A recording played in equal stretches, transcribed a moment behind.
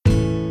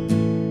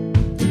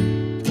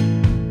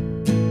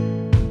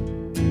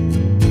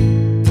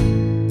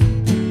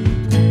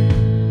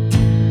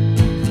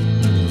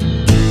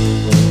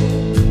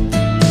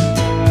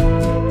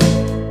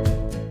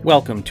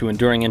Welcome to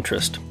Enduring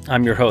Interest.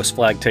 I'm your host,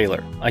 Flag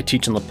Taylor. I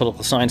teach in the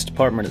Political Science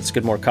Department at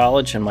Skidmore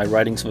College, and my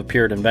writings have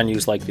appeared in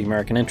venues like The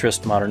American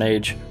Interest, Modern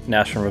Age,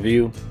 National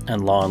Review,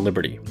 and Law and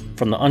Liberty.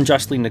 From the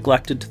unjustly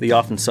neglected to the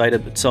often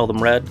cited but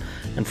seldom read,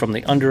 and from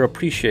the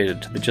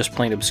underappreciated to the just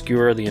plain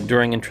obscure, the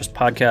Enduring Interest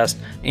podcast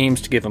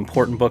aims to give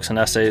important books and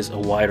essays a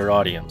wider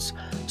audience.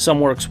 Some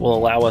works will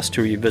allow us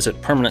to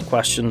revisit permanent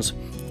questions,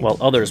 while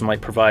others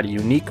might provide a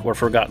unique or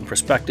forgotten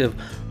perspective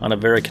on a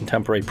very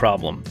contemporary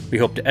problem. We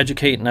hope to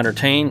educate and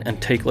entertain and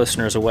take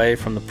listeners away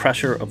from the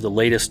pressure of the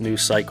latest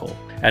news cycle.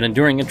 At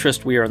Enduring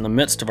Interest, we are in the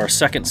midst of our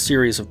second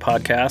series of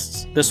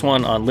podcasts, this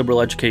one on liberal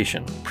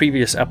education.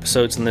 Previous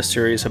episodes in this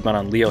series have been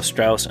on Leo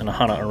Strauss and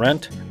Hannah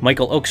Arendt.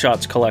 Michael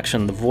Oakeshott's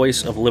collection, The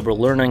Voice of Liberal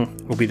Learning,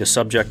 will be the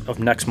subject of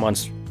next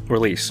month's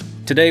release.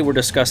 Today we're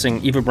discussing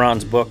Eva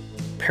Braun's book,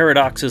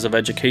 Paradoxes of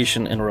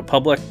Education in a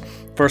Republic,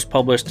 first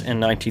published in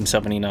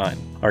 1979.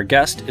 Our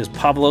guest is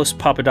Pavlos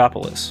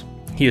Papadopoulos.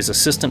 He is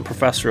Assistant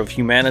Professor of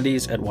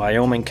Humanities at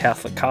Wyoming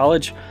Catholic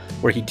College,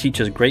 where he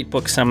teaches great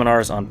book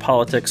seminars on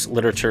politics,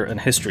 literature, and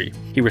history.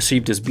 He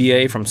received his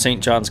BA from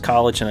St. John's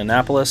College in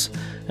Annapolis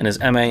and his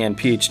MA and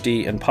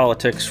PhD in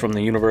politics from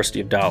the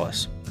University of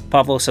Dallas.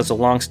 Pavlos has a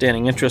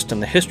long-standing interest in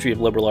the history of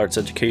liberal arts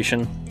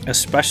education,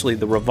 especially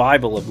the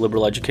revival of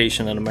liberal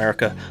education in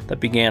America that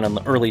began in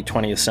the early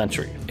 20th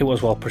century. It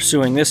was while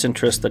pursuing this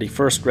interest that he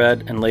first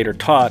read and later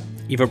taught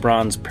Eva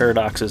Braun's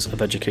Paradoxes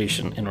of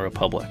Education in a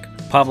Republic.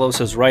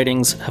 Pavlos'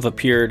 writings have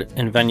appeared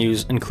in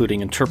venues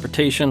including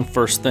Interpretation,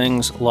 First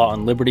Things, Law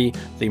and Liberty,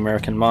 The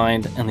American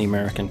Mind, and The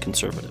American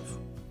Conservative.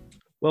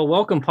 Well,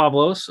 welcome,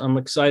 Pavlos. I'm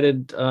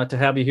excited to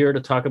have you here to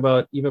talk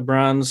about Eva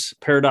Braun's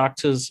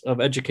Paradoxes of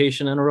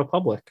Education in a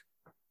Republic.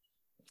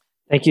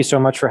 Thank you so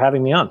much for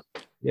having me on.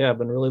 Yeah, I've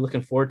been really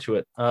looking forward to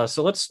it.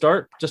 So let's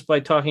start just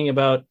by talking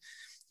about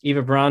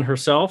Eva Braun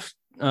herself.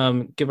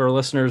 Give our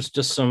listeners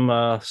just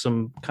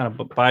some kind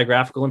of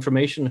biographical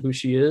information, who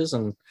she is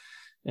and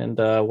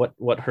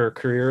what her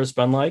career has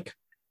been like.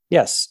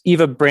 Yes,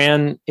 Eva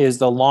Braun is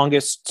the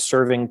longest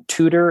serving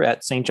tutor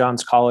at St.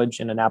 John's College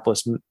in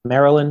Annapolis,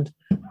 Maryland.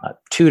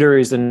 Tutor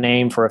is the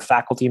name for a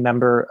faculty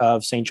member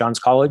of St. John's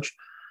College,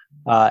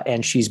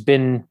 and she's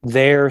been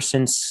there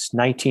since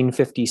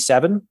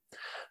 1957,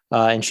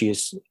 and she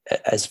is,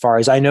 as far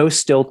as I know,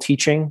 still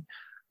teaching.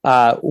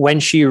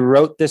 When she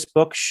wrote this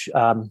book is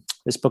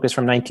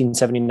from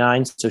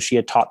 1979, so she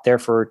had taught there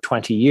for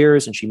 20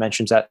 years, and she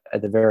mentions that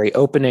at the very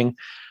opening.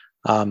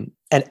 And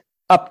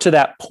up to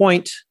that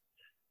point,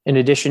 in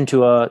addition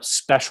to a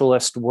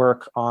specialist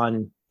work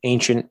on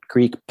ancient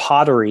Greek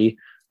pottery,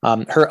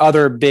 her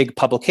other big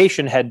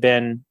publication had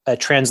been a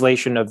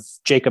translation of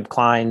Jacob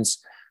Klein's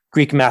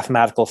Greek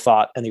Mathematical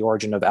Thought and the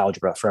Origin of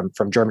Algebra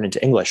from German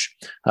into English,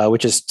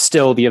 which is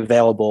still the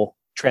available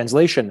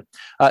translation.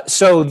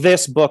 So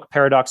this book,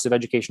 Paradoxes of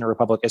Education in a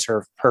Republic, is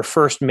her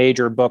first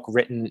major book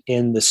written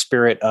in the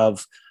spirit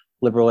of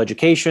liberal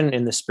education,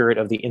 in the spirit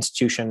of the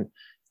institution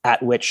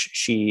at which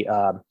she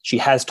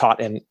has taught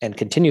and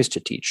continues to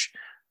teach.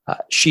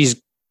 She's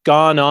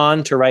gone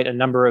on to write a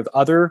number of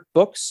other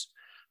books.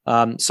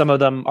 Some of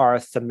them are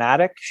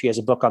thematic. She has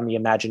a book on the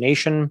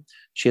imagination.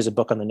 She has a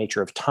book on the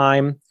nature of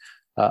time.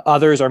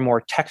 Others are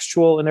more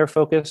textual in their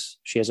focus.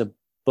 She has a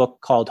book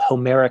called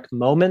Homeric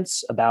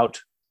Moments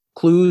about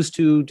clues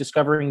to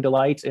discovering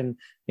delight in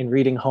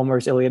reading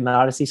Homer's Iliad and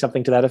Odyssey,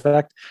 something to that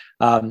effect.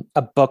 A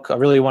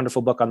really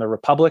wonderful book on the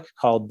Republic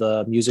called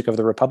The Music of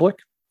the Republic.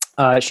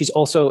 She's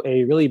also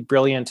a really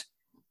brilliant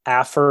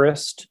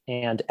aphorist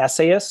and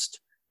essayist.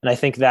 And I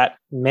think that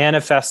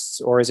manifests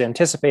or is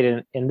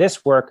anticipated in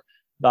this work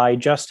by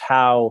just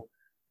how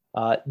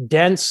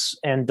dense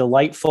and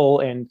delightful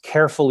and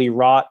carefully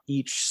wrought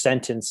each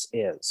sentence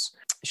is.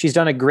 She's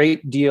done a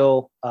great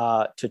deal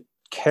to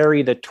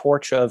carry the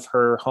torch of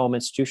her home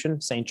institution,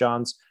 St.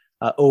 John's,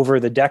 over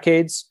the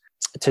decades,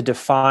 to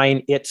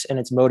define it and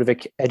its mode of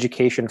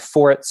education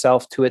for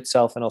itself, to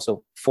itself, and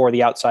also for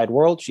the outside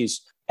world.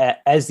 She's,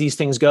 as these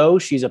things go,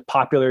 she's a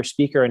popular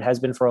speaker and has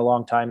been for a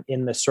long time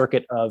in the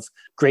circuit of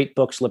great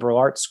books liberal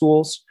arts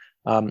schools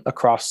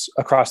across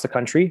the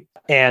country.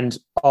 And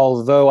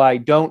although I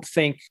don't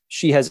think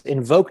she has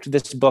invoked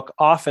this book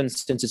often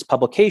since its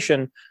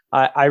publication,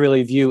 I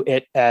really view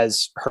it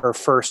as her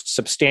first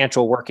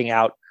substantial working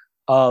out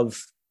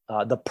of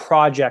the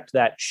project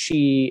that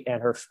she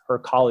and her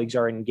colleagues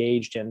are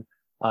engaged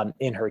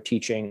in her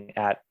teaching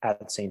at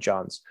St.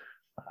 John's.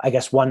 I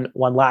guess one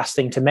last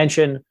thing to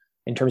mention,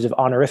 in terms of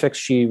honorifics,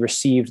 she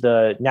received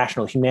the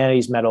National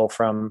Humanities Medal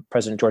from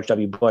President George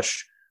W.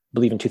 Bush, I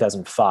believe in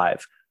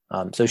 2005.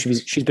 So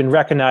she's been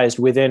recognized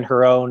within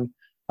her own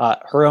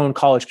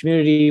college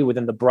community,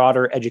 within the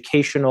broader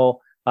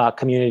educational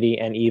community,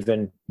 and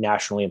even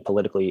nationally and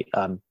politically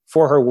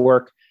for her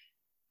work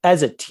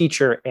as a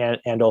teacher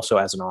and also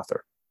as an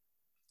author.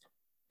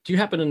 Do you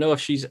happen to know if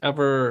she's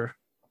ever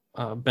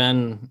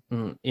been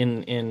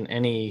in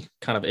any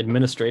kind of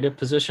administrative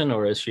position,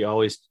 or has she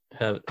always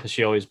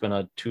been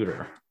a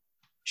tutor?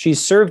 She's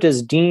served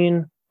as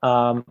dean.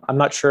 I'm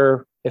not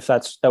sure if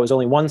that was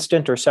only one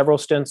stint or several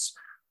stints.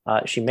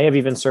 She may have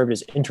even served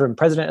as interim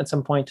president at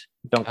some point.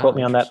 Don't quote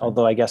me on that,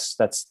 although I guess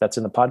that's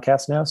in the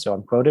podcast now, so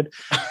I'm quoted.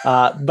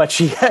 But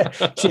she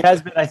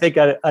has been, I think,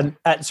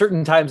 at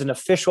certain times an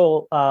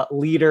official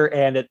leader,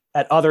 and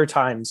at other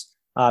times,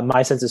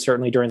 my sense is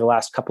certainly during the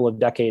last couple of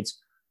decades,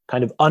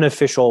 kind of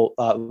unofficial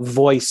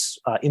voice,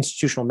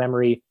 institutional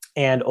memory,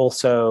 and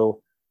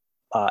also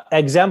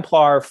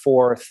exemplar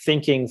for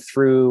thinking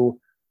through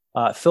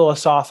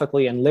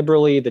philosophically and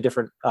liberally the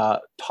different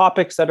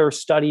topics that are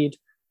studied,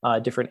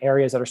 different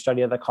areas that are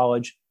studied at the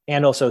college,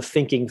 and also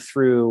thinking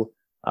through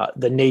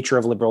the nature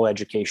of liberal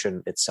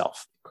education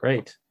itself.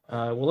 Great.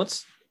 Well,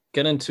 let's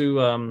get into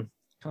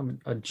kind of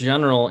a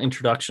general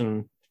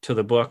introduction to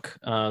the book.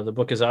 The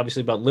book is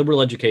obviously about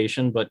liberal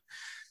education, but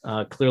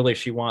clearly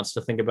she wants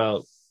to think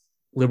about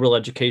liberal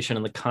education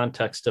in the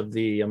context of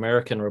the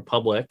American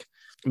Republic.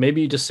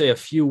 Maybe you just say a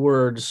few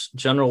words,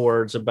 general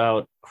words,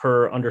 about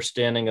her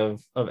understanding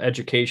of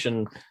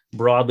education,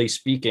 broadly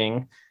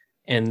speaking.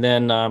 And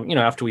then,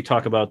 after we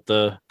talk about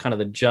the kind of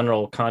the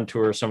general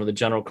contour, some of the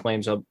general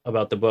claims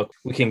about the book,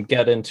 we can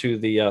get into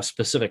the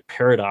specific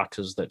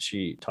paradoxes that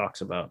she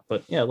talks about.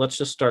 But yeah, let's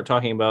just start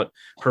talking about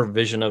her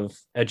vision of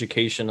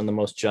education in the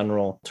most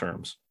general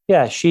terms.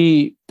 Yeah,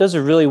 she does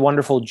a really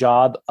wonderful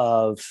job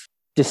of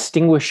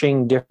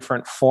distinguishing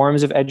different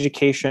forms of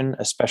education,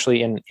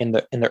 especially in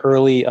the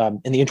early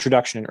in the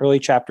introduction and early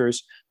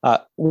chapters.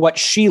 What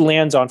she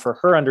lands on for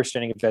her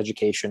understanding of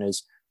education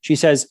is, she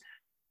says,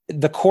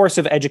 the course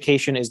of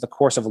education is the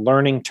course of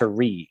learning to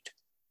read,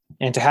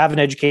 and to have an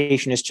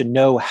education is to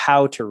know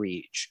how to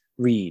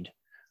read.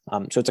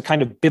 So it's a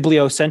kind of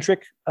bibliocentric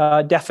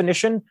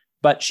definition,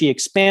 but she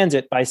expands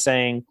it by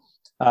saying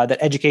that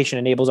education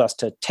enables us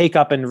to take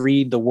up and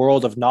read the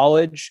world of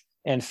knowledge,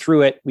 and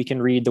through it, we can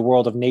read the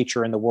world of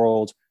nature and the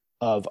world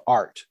of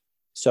art.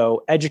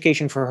 So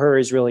education for her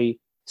is really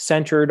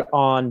centered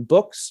on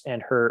books,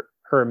 and her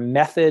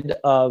method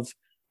of,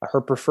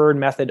 her preferred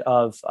method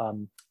of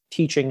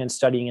teaching and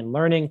studying and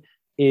learning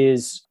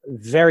is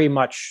very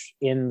much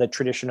in the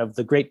tradition of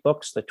the great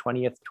books, the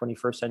 20th,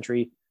 21st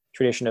century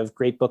tradition of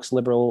great books,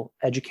 liberal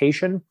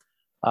education.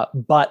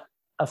 But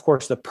of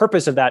course, the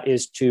purpose of that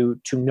is to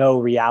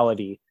know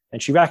reality.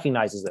 And she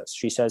recognizes this.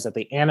 She says that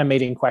the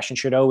animating question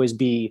should always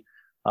be,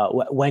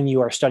 when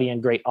you are studying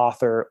a great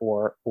author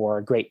or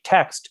a great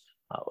text,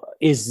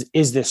 is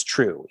this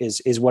true?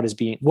 Is what is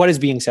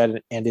being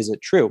said, and is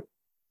it true?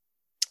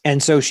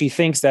 And so she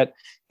thinks that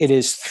it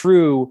is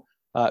through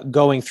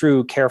going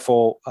through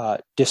careful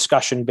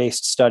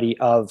discussion-based study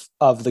of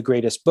the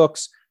greatest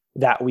books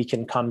that we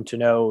can come to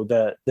know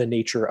the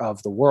nature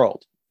of the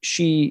world.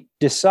 She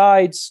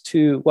decides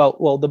to,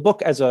 well, the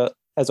book as a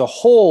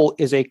whole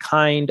is a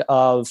kind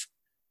of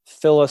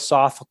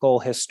philosophical,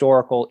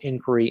 historical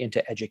inquiry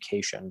into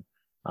education,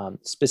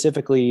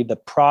 specifically the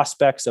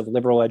prospects of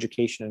liberal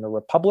education in a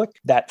republic.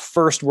 That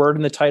first word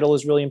in the title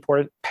is really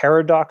important: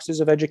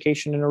 paradoxes of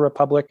education in a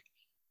republic.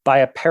 By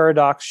a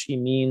paradox, she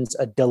means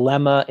a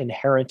dilemma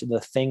inherent in the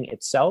thing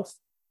itself.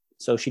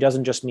 So she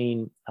doesn't just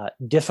mean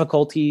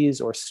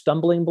difficulties or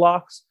stumbling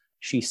blocks.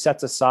 She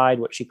sets aside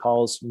what she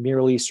calls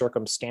merely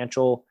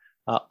circumstantial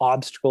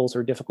obstacles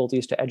or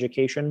difficulties to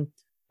education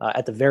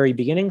at the very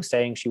beginning,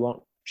 saying she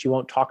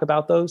won't talk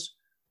about those.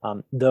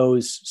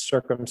 Those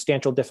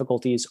circumstantial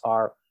difficulties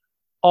are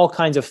all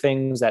kinds of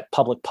things that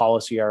public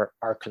policy are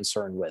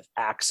concerned with: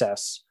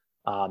 access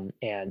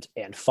and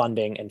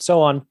funding and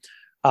so on.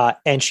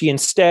 And she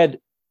instead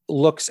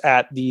looks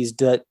at these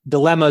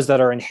dilemmas that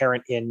are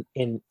inherent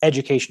in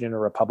education in a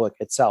republic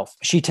itself.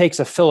 She takes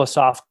a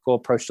philosophical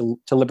approach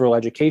to liberal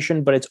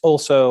education, but it's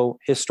also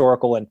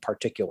historical and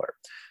particular.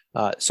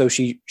 So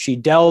she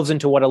delves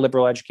into what a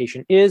liberal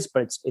education is,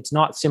 but it's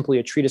not simply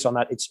a treatise on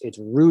that. It's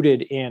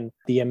rooted in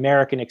the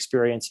American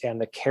experience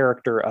and the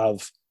character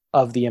of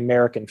the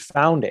American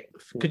founding.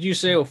 Could you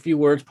say a few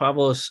words,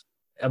 Pavlos,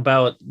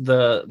 about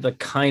the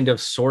kind of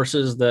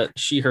sources that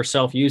she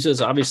herself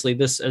uses? Obviously,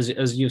 this,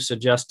 as you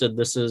suggested,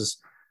 this is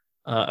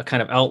a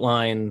kind of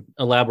outline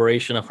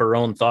elaboration of her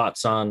own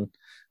thoughts on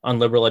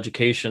liberal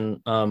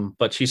education.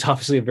 But she's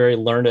obviously a very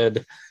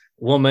learned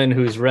woman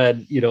who's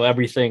read,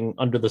 everything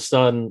under the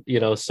sun,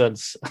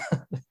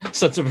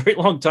 since a very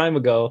long time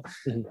ago.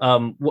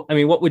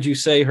 Mm-hmm. What would you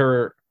say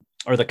are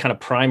the kind of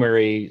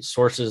primary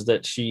sources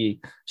that she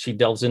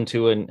delves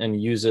into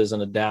and uses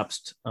and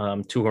adapts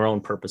to her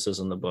own purposes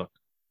in the book?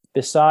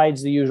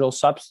 Besides the usual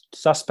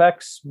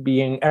suspects,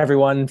 being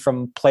everyone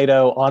from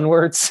Plato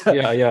onwards,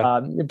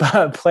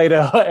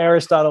 Plato,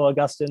 Aristotle,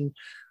 Augustine,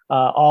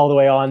 all the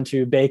way on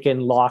to Bacon,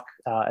 Locke,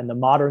 and the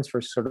moderns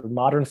for sort of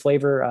modern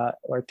flavor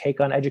or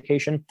take on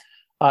education.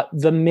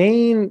 The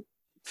main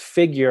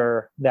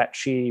figure that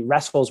she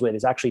wrestles with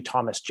is actually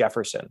Thomas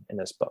Jefferson in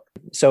this book.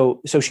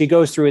 So she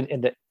goes through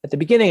at the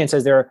beginning and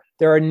says there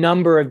are a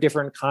number of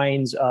different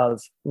kinds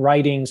of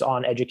writings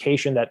on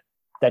education that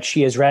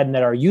she has read and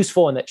that are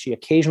useful and that she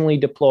occasionally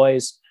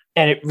deploys.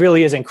 And it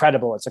really is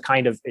incredible. It's a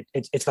kind of,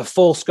 it's the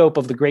full scope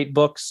of the great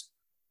books,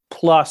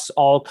 plus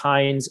all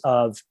kinds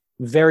of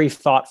very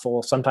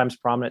thoughtful, sometimes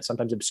prominent,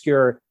 sometimes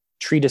obscure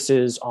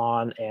treatises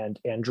on and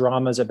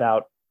dramas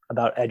about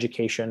about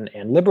education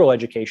and liberal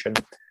education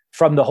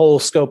from the whole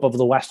scope of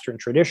the Western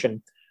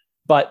tradition.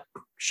 But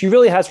she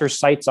really has her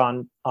sights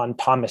on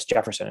Thomas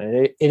Jefferson.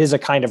 And it is a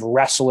kind of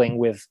wrestling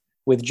with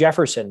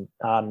Jefferson.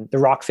 The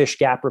Rockfish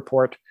Gap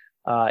report,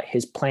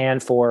 his plan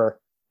for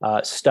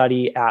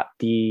study at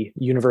the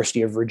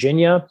University of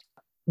Virginia.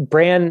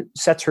 Bran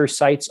sets her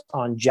sights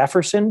on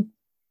Jefferson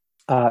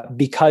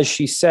because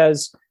she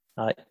says,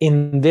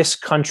 in this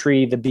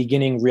country, the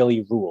beginning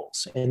really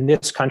rules. In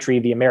this country,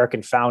 the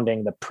American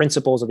founding, the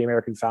principles of the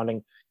American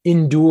founding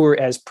endure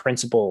as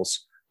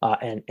principles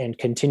and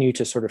continue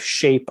to sort of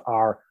shape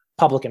our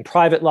public and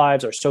private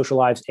lives, our social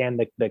lives,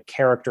 and the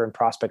character and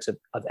prospects of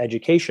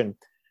education.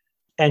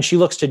 And she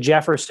looks to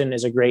Jefferson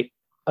as a great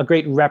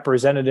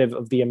representative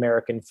of the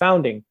American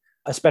founding,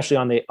 especially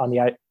on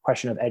the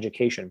question of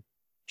education.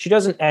 She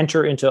doesn't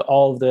enter into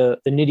all of the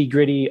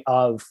nitty-gritty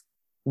of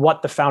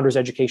what the founders'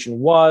 education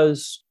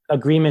was,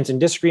 agreements and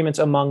disagreements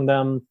among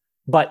them,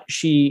 but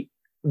she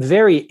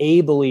very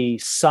ably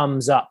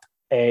sums up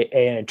an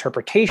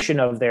interpretation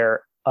of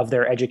their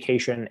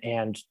education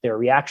and their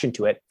reaction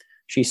to it.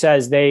 She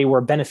says they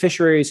were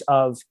beneficiaries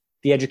of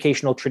the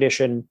educational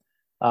tradition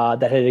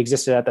that had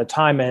existed at the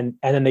time, and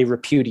then they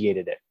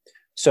repudiated it.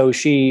 So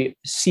she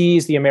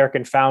sees the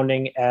American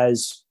founding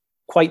as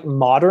quite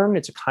modern.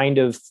 It's a kind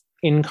of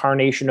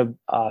incarnation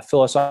of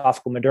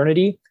philosophical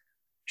modernity.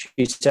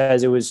 She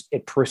says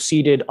it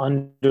proceeded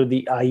under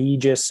the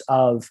aegis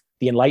of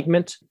the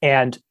Enlightenment,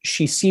 and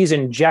she sees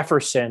in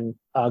Jefferson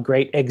a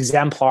great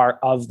exemplar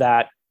of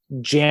that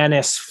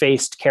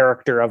Janus-faced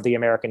character of the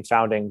American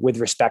founding with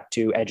respect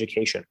to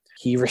education.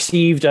 He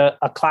received a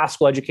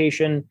classical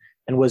education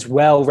and was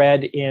well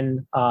read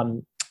in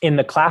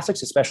the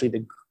classics, especially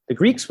the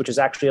Greeks, which is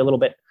actually a little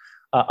bit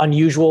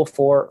unusual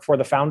for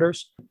the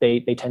founders. They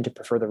tend to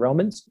prefer the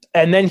Romans.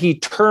 And then he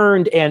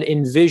turned and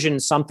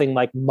envisioned something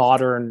like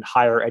modern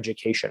higher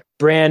education.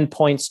 Bran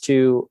points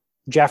to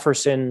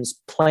Jefferson's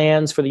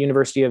plans for the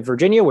University of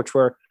Virginia, which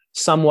were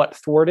somewhat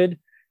thwarted.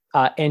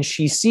 And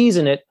she sees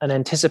in it an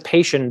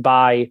anticipation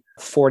by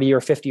 40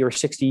 or 50 or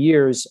 60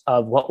 years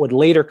of what would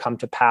later come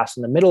to pass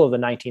in the middle of the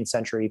 19th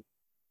century,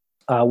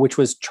 which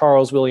was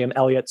Charles William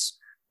Eliot's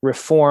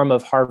reform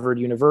of Harvard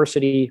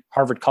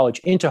College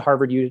into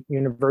Harvard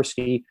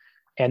University,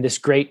 and this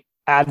great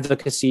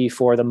advocacy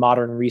for the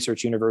modern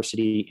research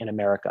university in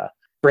America.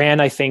 Bran,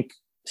 I think,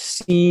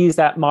 sees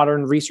that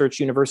modern research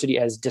university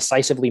as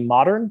decisively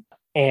modern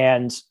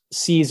and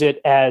sees it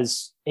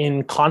as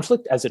in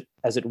conflict, as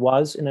it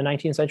was in the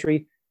 19th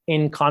century,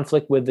 in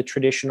conflict with the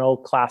traditional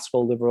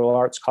classical liberal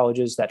arts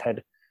colleges that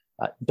had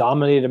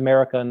dominated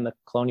America in the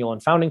colonial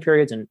and founding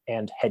periods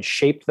and had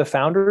shaped the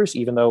founders,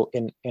 even though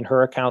in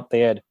her account they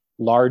had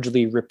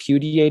largely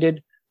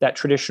repudiated that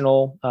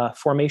traditional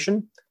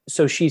formation.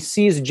 So she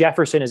sees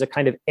Jefferson as a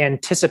kind of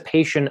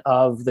anticipation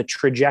of the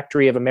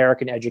trajectory of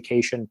American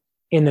education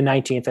in the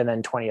 19th and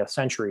then 20th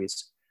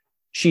centuries.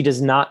 She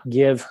does not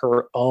give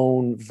her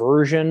own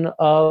version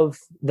of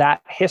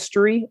that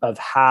history of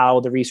how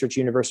the research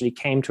university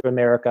came to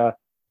America,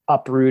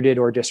 uprooted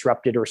or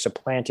disrupted or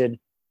supplanted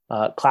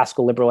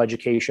classical liberal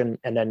education,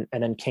 and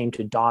then came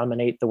to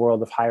dominate the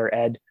world of higher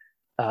ed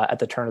at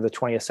the turn of the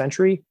 20th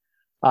century.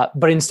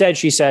 But instead,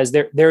 she says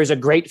there is a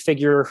great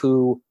figure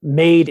who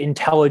made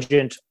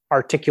intelligent,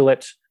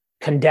 articulate,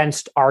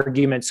 condensed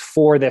arguments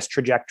for this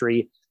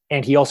trajectory,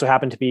 and he also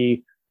happened to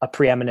be a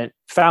preeminent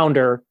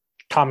founder,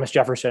 Thomas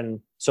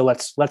Jefferson. So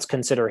let's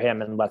consider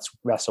him and let's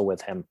wrestle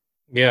with him.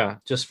 Yeah,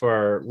 just for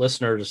our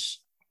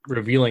listeners,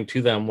 revealing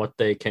to them what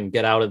they can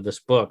get out of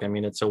this book. I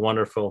mean, it's a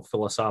wonderful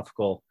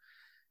philosophical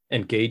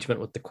engagement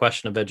with the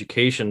question of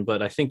education,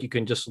 but I think you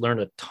can just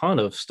learn a ton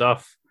of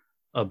stuff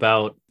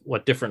about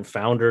what different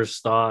founders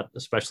thought,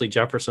 especially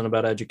Jefferson,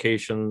 about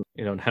education,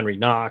 and Henry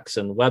Knox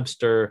and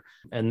Webster.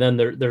 And then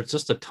there's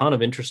just a ton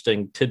of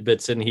interesting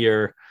tidbits in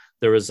here.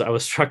 I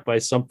was struck by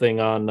something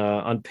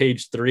on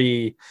page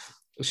 3.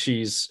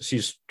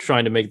 She's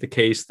trying to make the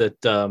case that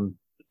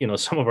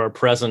some of our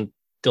present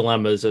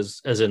dilemmas,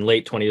 as in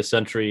late 20th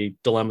century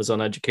dilemmas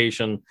on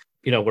education,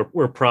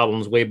 were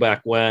problems way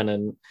back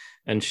when,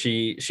 and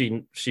she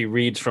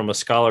reads from a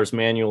scholar's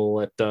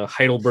manual at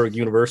Heidelberg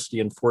University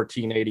in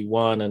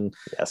 1481, and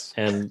yes,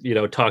 and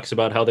talks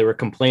about how they were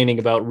complaining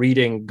about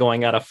reading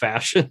going out of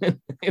fashion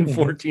in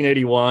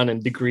 1481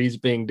 and degrees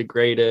being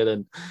degraded.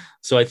 And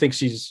so I think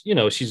she's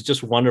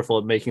just wonderful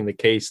at making the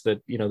case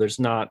that there's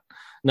not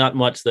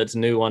much that's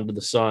new under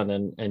the sun,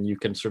 and you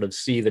can sort of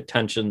see the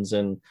tensions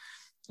and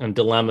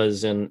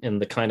dilemmas in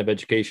the kind of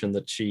education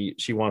that she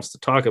wants to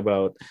talk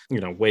about,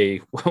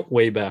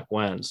 way back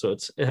when. So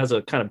it has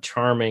a kind of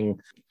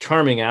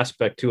charming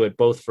aspect to it,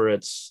 both for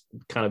its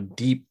kind of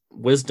deep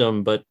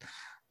wisdom, but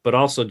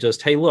also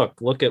just, hey,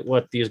 look at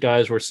what these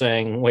guys were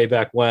saying way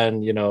back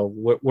when.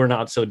 We're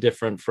not so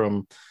different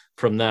from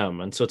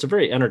them, and so it's a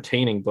very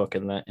entertaining book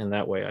in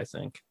that way, I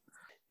think.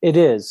 It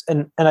is,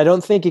 and I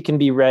don't think it can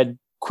be read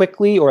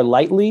quickly or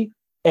lightly,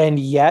 and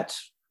yet.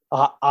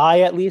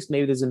 I at least,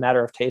 maybe this is a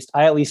matter of taste,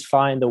 I at least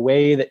find the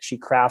way that she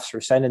crafts her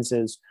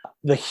sentences,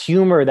 the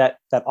humor that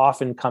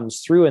often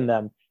comes through in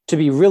them, to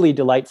be really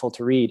delightful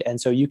to read.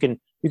 And so you can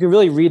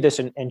really read this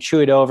and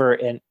chew it over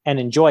and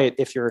enjoy it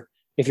if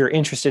you're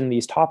interested in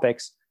these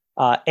topics.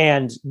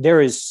 And there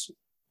is,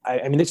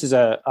 I mean, this is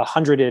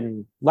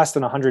less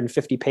than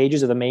 150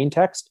 pages of the main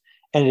text,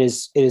 and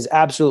it is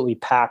absolutely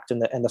packed,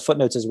 and the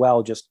footnotes as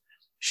well. Just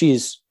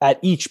she's at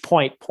each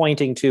point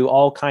pointing to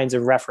all kinds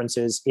of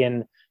references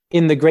in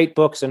the great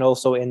books and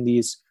also in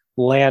these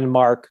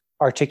landmark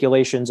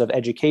articulations of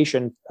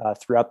education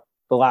throughout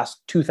the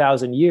last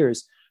 2,000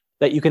 years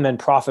that you can then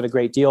profit a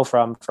great deal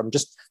from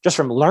just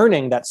from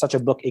learning that such a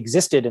book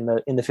existed in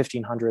the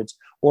 1500s,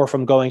 or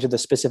from going to the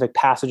specific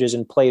passages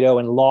in Plato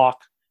and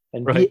Locke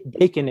and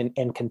Bacon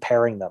and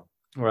comparing them.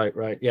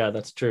 Right. Yeah,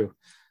 that's true.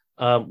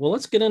 Well,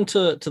 let's get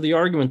into the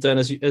argument then.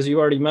 As you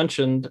already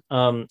mentioned,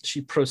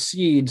 she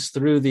proceeds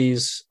through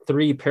these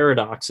three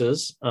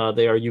paradoxes.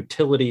 They are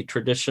utility,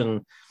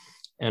 tradition,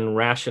 and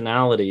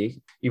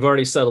rationality. You've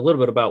already said a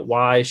little bit about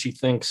why she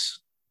thinks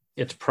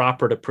it's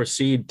proper to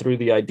proceed through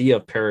the idea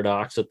of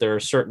paradox, that there are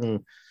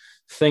certain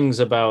things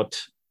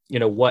about,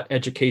 what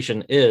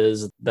education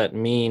is that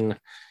mean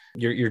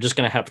you're just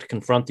going to have to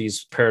confront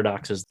these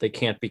paradoxes. They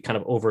can't be kind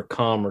of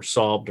overcome or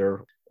solved,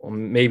 or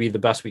maybe the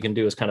best we can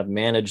do is kind of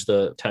manage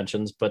the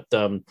tensions. But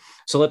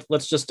so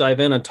let's just dive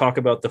in and talk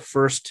about the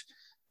first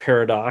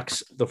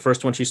paradox. The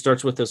first one she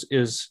starts with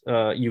is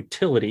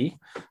utility.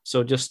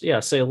 So just,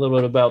 say a little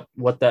bit about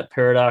what that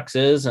paradox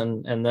is,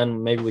 and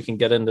then maybe we can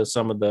get into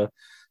some of the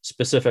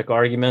specific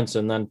arguments,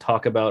 and then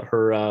talk about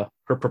her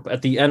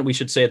at the end. We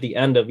should say at the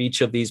end of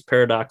each of these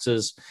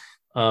paradoxes,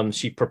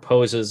 she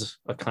proposes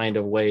a kind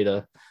of way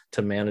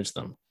to manage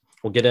them.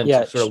 We'll get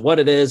into sort of what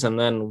it is, and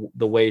then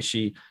the way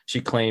she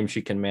claims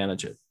she can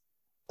manage it.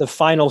 The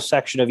final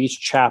section of each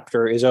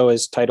chapter is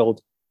always titled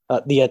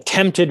 "The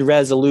Attempted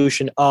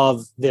Resolution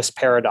of This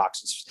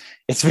Paradox."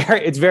 It's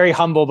very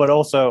humble, but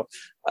also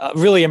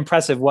really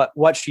impressive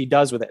what she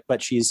does with it.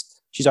 But she's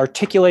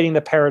articulating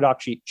the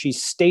paradox. She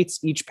states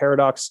each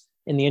paradox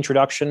in the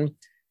introduction,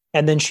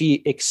 and then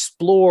she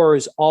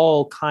explores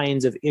all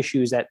kinds of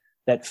issues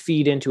that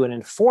feed into and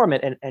inform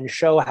it, and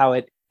show how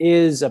it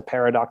is a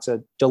paradox,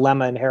 a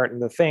dilemma inherent in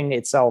the thing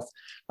itself,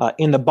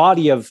 in the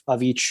body of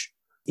each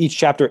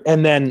chapter,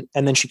 and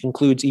then she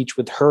concludes each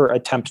with her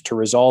attempt to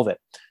resolve it.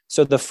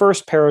 So the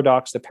first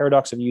paradox, the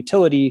paradox of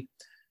utility,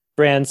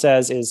 Brand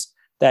says, is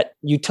that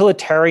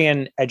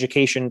utilitarian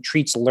education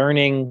treats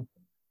learning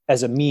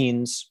as a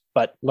means,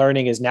 but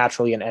learning is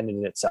naturally an end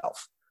in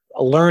itself.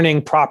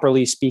 Learning,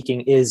 properly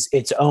speaking, is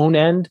its own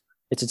end.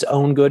 It's its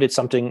own good. It's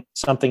something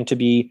to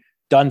be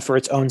done for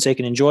its own sake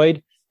and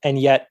enjoyed. And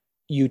yet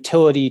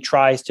utility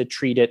tries to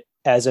treat it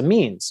as a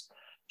means.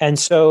 And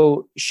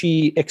so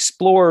she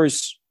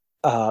explores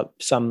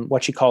some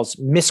what she calls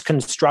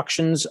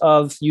misconstructions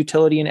of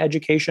utility in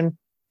education.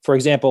 For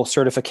example,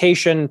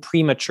 certification,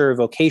 premature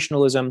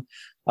vocationalism,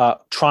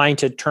 trying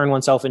to turn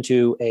oneself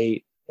into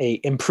a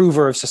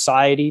improver of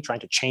society, trying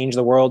to change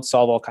the world,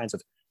 solve all kinds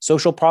of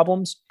social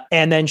problems.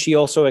 And then she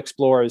also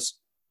explores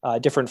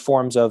different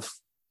forms of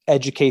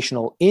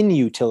educational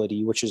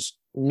inutility, which is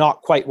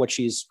not quite what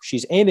she's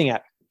aiming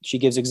at. She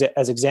gives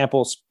as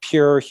examples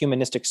pure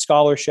humanistic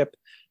scholarship,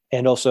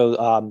 and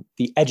also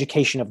the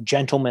education of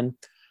gentlemen.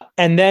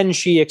 And then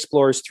she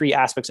explores three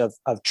aspects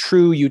of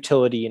true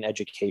utility in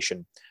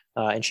education.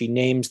 And she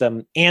names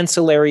them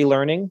ancillary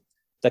learning,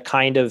 the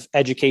kind of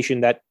education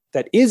that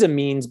is a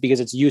means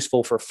because it's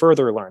useful for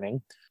further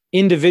learning;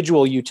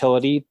 individual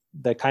utility,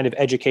 the kind of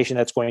education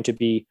that's going to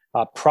be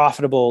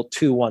profitable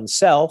to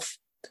oneself;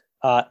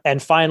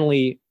 and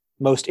finally,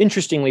 most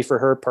interestingly for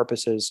her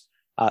purposes,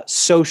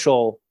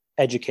 social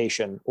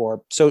education,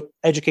 or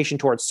education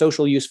towards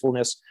social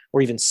usefulness,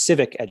 or even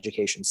civic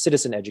education,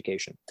 citizen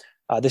education.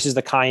 This is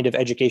the kind of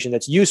education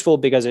that's useful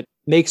because it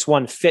makes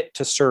one fit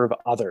to serve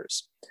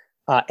others.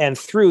 And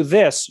through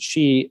this,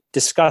 she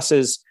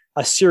discusses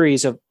a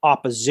series of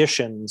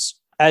oppositions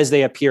as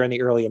they appear in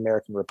the early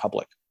American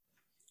Republic.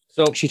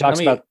 So she talks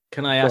about.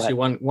 Can I ask you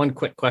one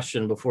quick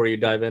question before you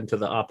dive into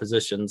the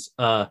oppositions?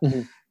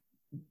 Mm-hmm.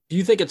 Do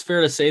you think it's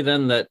fair to say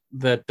then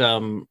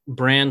that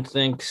Brand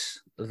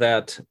thinks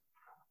that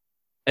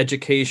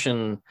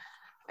education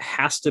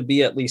has to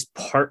be at least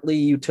partly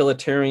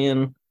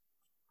utilitarian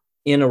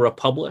in a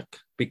republic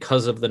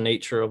because of the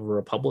nature of a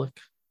republic?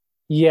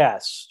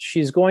 Yes,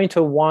 she's going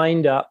to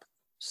wind up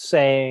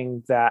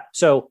saying that.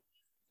 So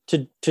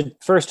to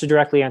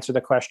directly answer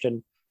the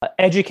question,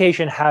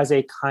 education has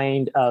a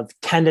kind of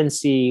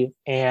tendency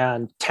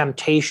and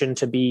temptation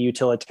to be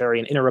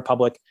utilitarian in a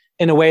republic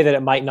in a way that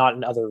it might not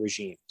in other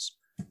regimes.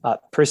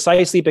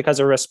 Precisely because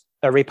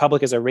a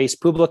republic is a res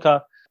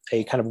publica,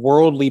 a kind of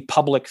worldly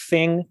public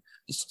thing.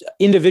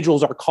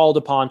 Individuals are called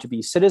upon to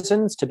be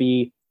citizens, to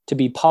be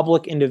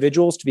public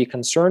individuals, to be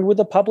concerned with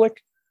the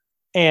public.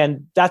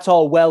 And that's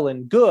all well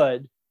and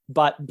good,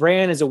 but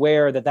Brand is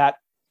aware that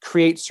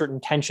creates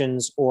certain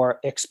tensions or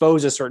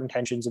exposes certain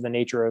tensions in the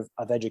nature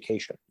of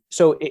education.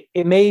 So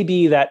it may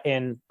be that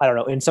in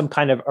some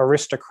kind of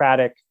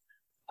aristocratic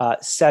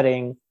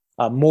setting,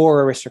 far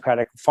more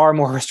aristocratic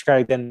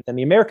than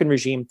the American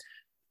regime,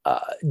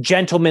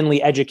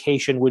 gentlemanly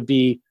education would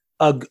be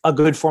a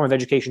good form of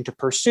education to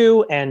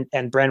pursue, and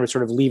Brand would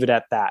sort of leave it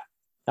at that.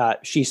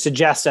 She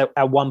suggests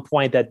at one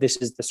point that this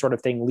is the sort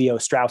of thing Leo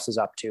Strauss is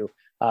up to,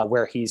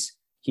 where he's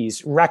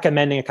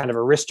recommending a kind of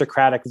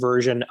aristocratic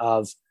version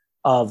of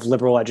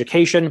liberal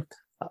education.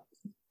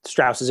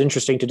 Strauss is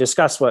interesting to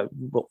discuss, but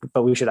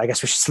we should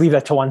leave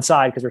that to one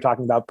side because we're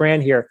talking about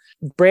Brand here.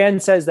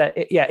 Brand says that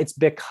it's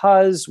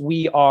because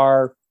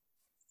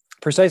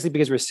precisely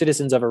because we're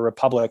citizens of a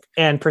republic,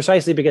 and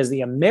precisely because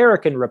the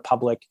American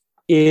republic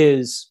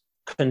is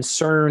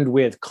concerned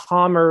with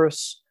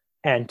commerce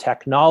and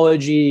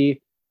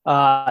technology,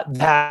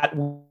 that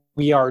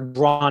we are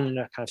drawn in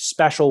a kind of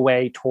special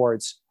way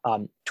towards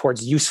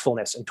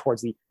usefulness and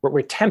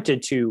we're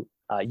tempted to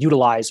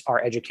utilize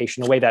our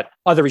education in a way that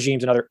other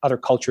regimes and other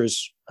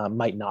cultures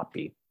might not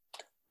be.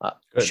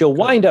 She'll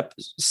wind up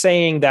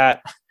saying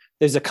that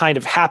there's a kind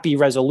of happy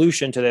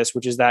resolution to this,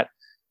 which is that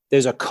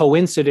there's a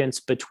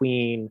coincidence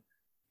between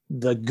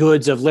the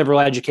goods of liberal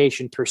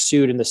education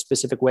pursued in the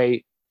specific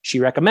way she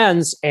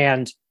recommends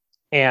and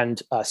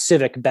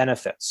civic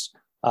benefits.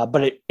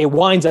 But it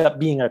winds up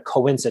being a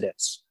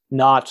coincidence,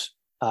 not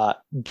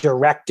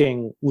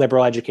directing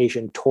liberal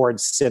education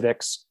towards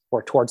civics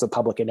or towards the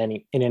public in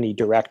any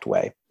direct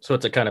way. So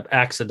it's a kind of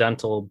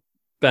accidental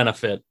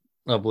benefit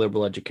of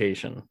liberal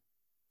education.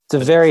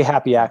 It's a very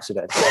happy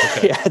accident.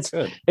 Okay.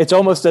 Yeah, it's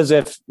almost as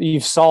if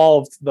you've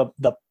solved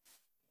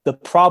the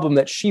problem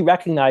that she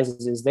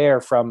recognizes is there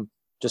from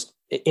just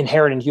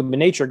inherent in human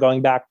nature,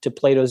 going back to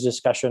Plato's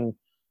discussion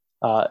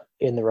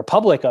in the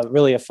Republic of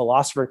really a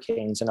philosopher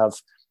kings and of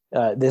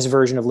this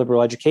version of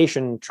liberal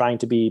education trying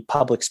to be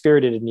public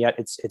spirited, and yet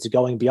it's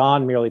going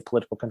beyond merely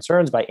political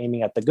concerns by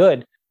aiming at the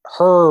good.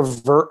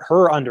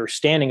 Her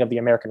understanding of the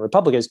American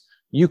Republic is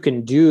you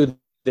can do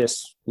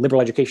this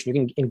liberal education,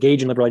 you can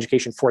engage in liberal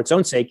education for its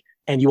own sake,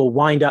 and you will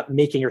wind up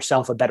making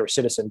yourself a better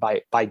citizen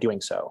by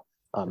doing so.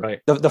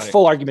 The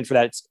full argument for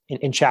that is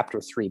in chapter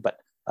 3, but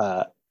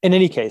in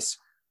any case,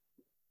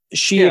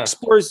 she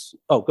explores.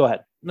 Oh, go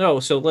ahead.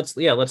 No, so let's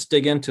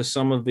dig into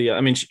some of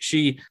the.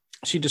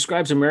 She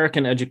describes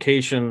American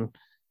education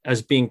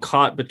as being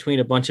caught between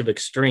a bunch of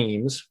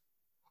extremes.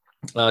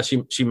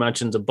 She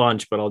mentions a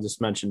bunch, but I'll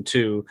just mention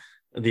two: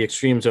 the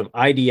extremes of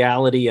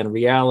ideality and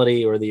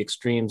reality, or the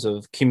extremes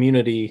of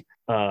community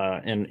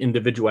and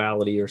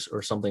individuality,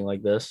 or something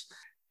like this.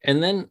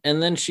 And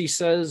then she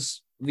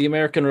says the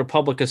American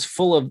Republic is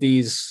full of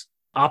these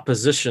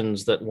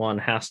oppositions that one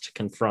has to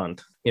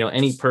confront.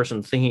 Any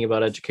person thinking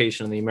about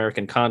education in the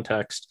American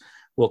context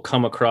will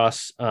come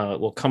across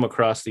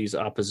these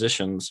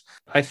oppositions.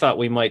 I thought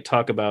we might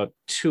talk about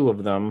two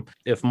of them.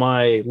 If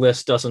my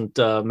list doesn't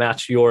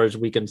match yours,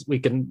 we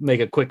can make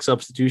a quick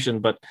substitution.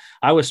 But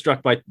I was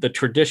struck by the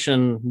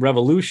tradition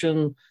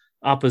revolution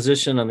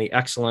opposition and the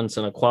excellence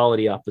and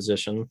equality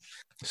opposition.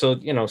 So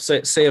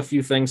say a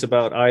few things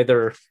about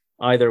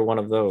either one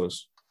of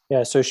those.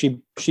 Yeah, so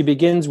she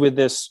begins with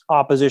this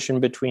opposition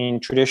between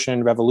tradition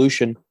and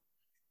revolution.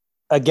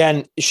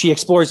 Again, she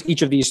explores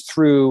each of these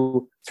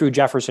through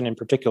Jefferson in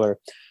particular.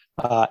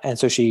 And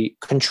so she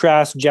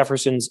contrasts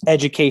Jefferson's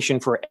education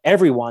for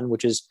everyone,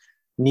 which is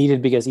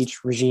needed because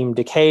each regime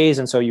decays.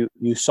 And so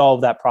you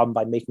solve that problem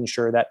by making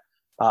sure that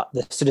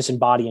the citizen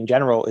body in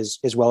general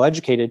is well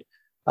educated.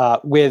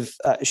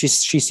 She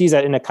sees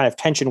that in a kind of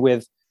tension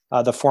with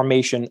the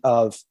formation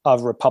of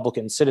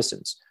Republican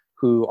citizens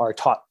who are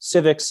taught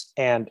civics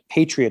and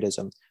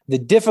patriotism. The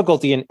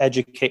difficulty in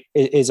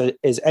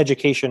is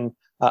education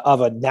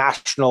of a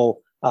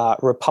national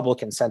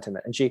Republican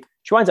sentiment. And she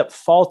winds up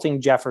faulting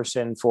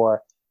Jefferson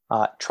for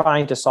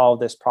trying to solve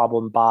this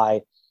problem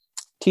by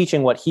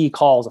teaching what he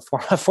calls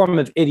a form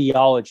of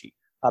ideology,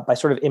 by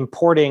sort of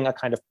importing a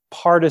kind of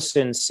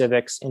partisan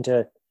civics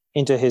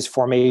into his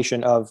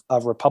formation of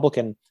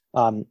Republican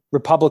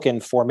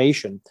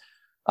formation.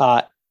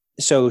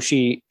 So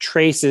she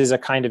traces a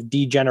kind of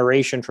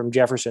degeneration from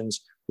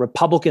Jefferson's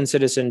Republican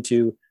citizen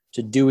to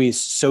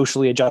Dewey's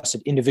socially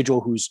adjusted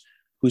individual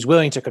who's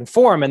willing to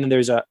conform, and then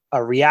there's a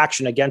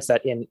reaction against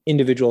that in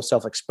individual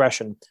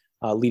self-expression,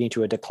 leading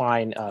to a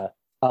decline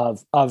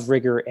of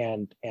rigor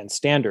and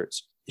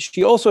standards.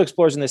 She also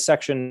explores in this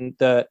section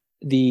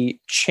the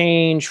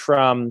change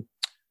from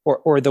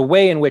or the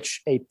way in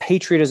which a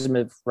patriotism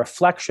of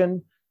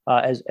reflection,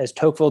 as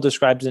Tocqueville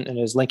describes it and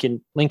as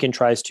Lincoln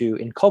tries to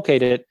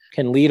inculcate it,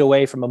 can lead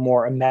away from a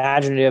more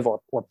imaginative or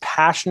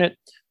passionate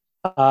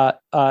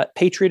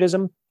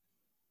patriotism.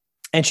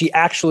 And she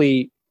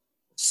actually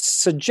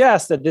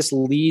suggests that this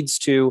leads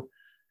to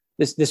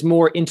this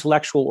more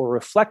intellectual or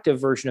reflective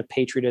version of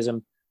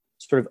patriotism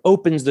sort of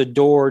opens the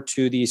door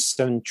to these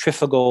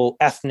centrifugal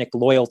ethnic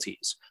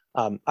loyalties.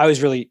 I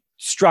was really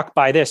struck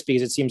by this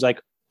because it seems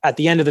like at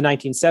the end of the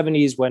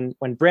 1970s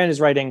when Brand is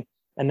writing,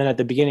 and then at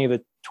the beginning of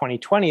the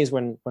 2020s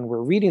when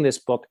we're reading this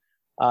book,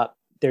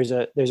 there's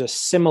a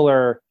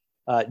similar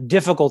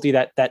difficulty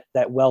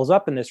that wells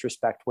up in this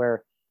respect,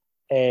 where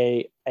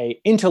a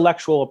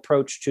intellectual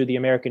approach to the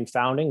American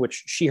founding,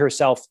 which she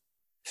herself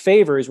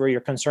favors, where you're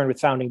concerned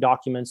with founding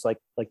documents like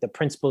the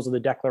principles of the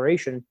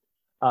Declaration,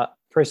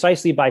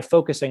 precisely by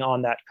focusing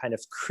on that kind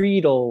of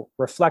creedal,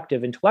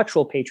 reflective,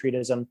 intellectual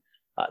patriotism,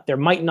 there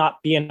might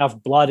not be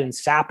enough blood and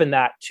sap in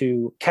that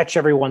to catch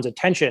everyone's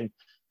attention.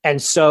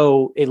 And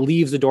so it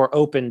leaves the door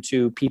open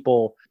to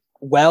people,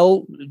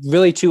 well,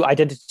 really to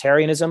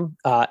identitarianism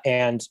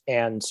and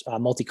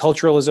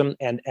multiculturalism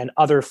and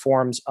other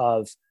forms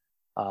of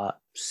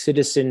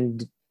citizen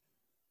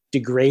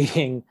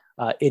degrading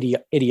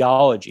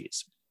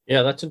ideologies.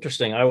 Yeah, that's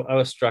interesting. I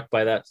was struck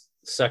by that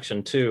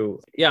section too.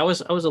 Yeah, I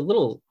was a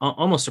little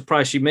almost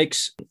surprised. She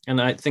makes,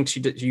 and I think she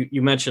did.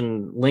 You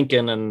mentioned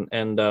Lincoln,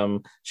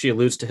 and she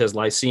alludes to his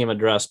Lyceum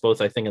address,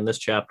 both I think in this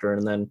chapter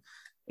and then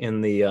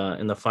in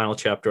the final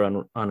chapter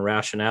on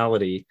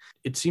rationality.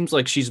 It seems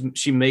like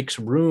she makes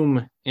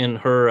room in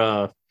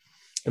her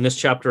in this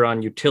chapter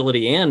on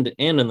utility and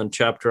in the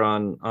chapter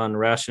on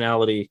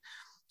rationality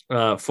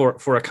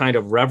for a kind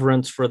of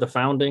reverence for the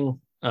founding.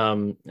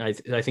 I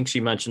think she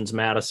mentions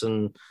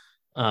Madison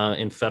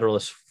in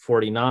Federalist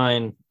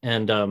 49,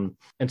 and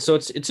so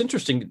it's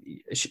interesting.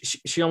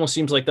 She almost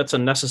seems like that's a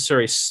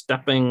necessary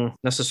stepping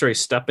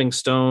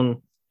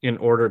stone in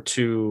order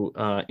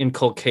to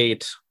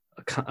inculcate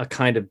a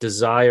kind of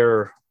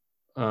desire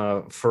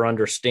for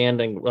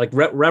understanding. Like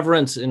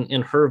reverence,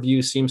 in her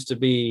view, seems to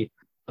be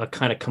a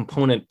kind of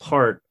component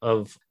part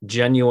of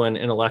genuine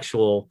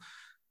intellectual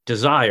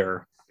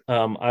desire.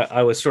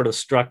 I was sort of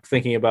struck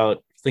thinking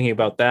about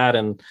that,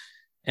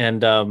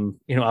 and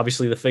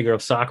obviously the figure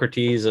of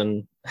Socrates,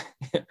 and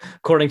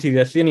according to the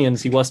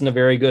Athenians, he wasn't a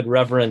very good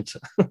reverent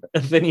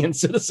Athenian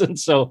citizen.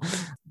 So,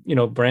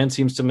 Brand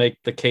seems to make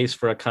the case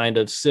for a kind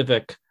of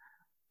civic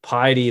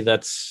piety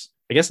that's,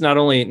 I guess, not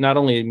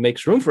only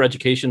makes room for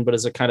education, but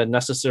is a kind of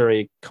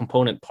necessary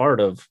component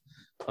part of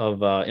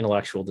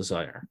intellectual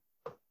desire.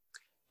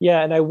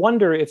 Yeah, and I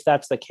wonder if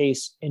that's the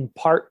case in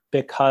part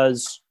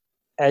because,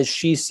 as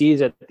she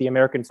sees it, the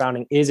American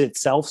founding is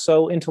itself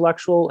so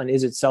intellectual and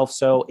is itself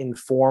so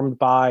informed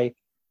by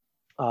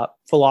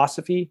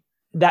philosophy.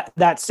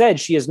 That said,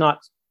 she is not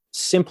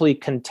simply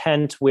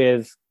content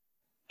with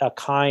a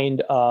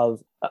kind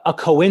of a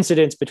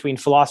coincidence between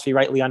philosophy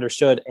rightly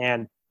understood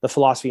and the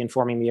philosophy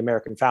informing the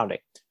American founding.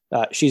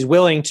 She's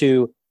willing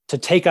to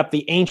take up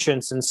the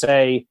ancients and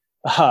say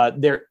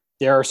there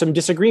are some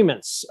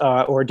disagreements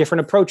or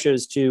different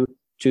approaches to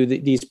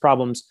these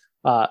problems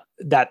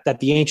that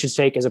the ancients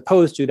take as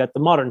opposed to that the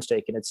moderns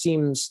take. And it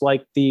seems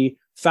like the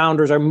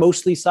founders are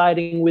mostly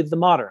siding with the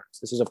moderns.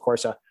 This is, of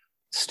course,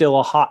 still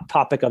a hot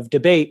topic of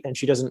debate, and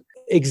she doesn't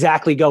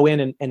exactly go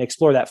in and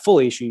explore that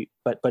fully.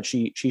 But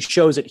she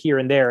shows it here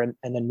and there and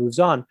then moves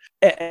on.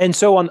 And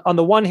so on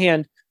the one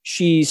hand,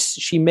 she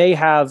may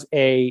have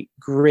a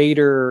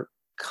greater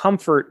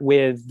comfort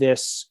with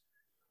this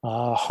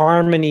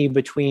harmony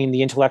between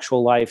the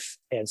intellectual life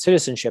and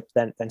citizenship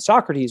than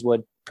Socrates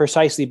would,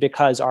 precisely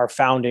because our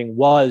founding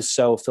was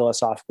so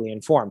philosophically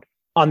informed.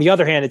 On the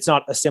other hand,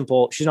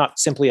 she's not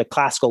simply a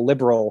classical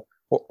liberal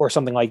or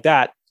something like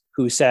that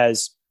who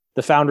says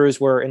the founders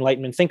were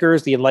Enlightenment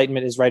thinkers. The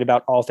Enlightenment is right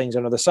about all things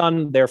under the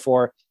sun.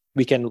 Therefore,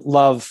 we can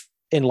love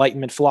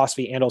Enlightenment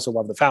philosophy and also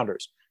love the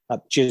founders.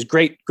 She has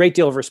great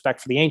deal of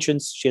respect for the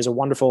ancients. She has a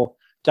wonderful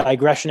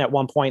digression at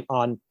one point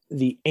on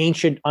the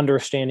ancient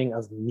understanding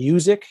of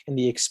music in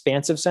the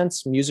expansive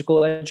sense,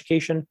 musical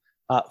education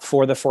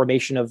for the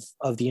formation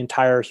of the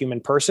entire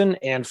human person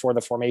and for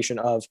the formation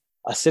of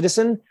a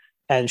citizen.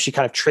 And she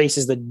kind of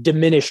traces the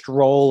diminished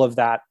role of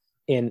that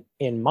in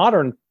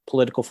modern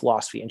political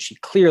philosophy, and she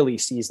clearly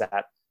sees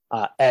that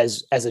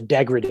as a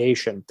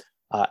degradation.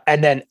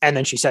 And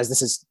then she says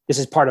this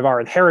is part of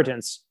our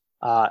inheritance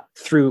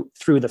through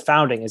the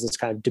founding, is this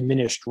kind of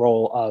diminished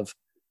role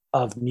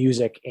of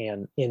music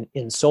and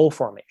in soul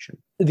formation.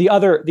 The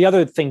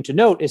other thing to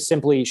note is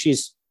simply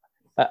she's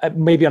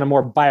maybe on a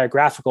more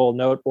biographical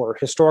note or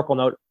historical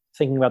note,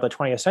 thinking about the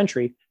 20th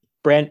century.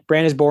 Brand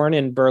is born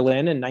in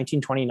Berlin in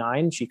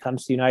 1929. She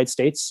comes to the United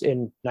States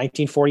in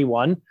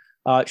 1941.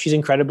 She's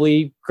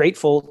incredibly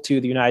grateful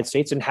to the United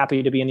States and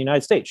happy to be in the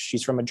United States.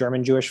 She's from a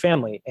German Jewish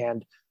family,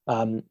 and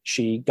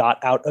she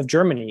got out of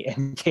Germany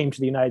and came to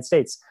the United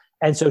States.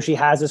 And so she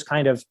has this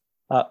kind of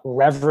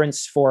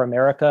reverence for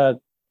America.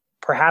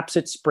 Perhaps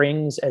it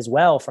springs as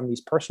well from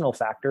these personal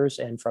factors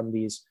and from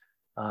these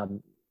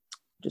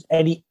just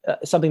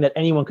something that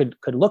anyone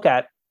could look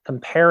at,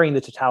 comparing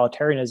the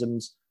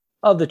totalitarianisms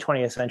of the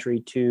 20th century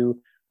to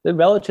the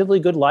relatively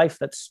good life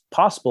that's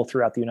possible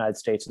throughout the United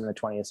States in the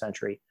 20th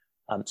century.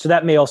 So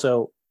that may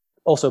also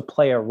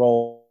play a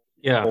role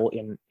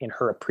in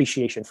her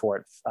appreciation for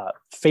it,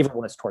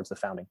 favorableness towards the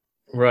founding.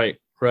 Right.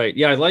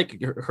 Yeah, I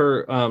like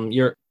her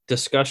your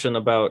discussion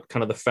about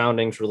kind of the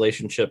founding's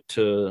relationship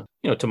to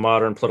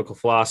modern political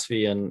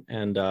philosophy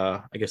and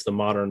I guess the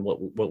modern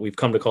what we've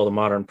come to call the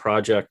modern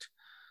project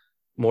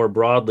more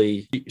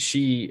broadly.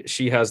 She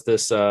has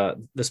this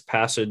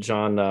passage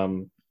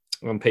on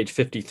page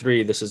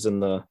 53. This is in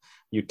the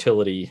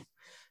utility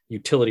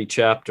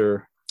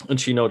chapter, and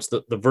she notes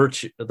that the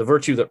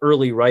virtue the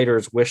early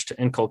writers wish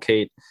to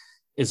inculcate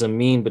is a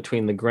mean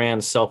between the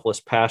grand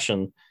selfless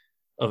passion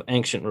of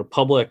ancient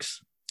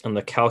republics and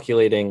the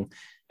calculating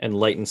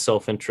enlightened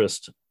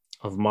self-interest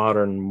of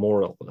modern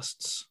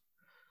moralists.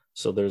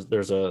 So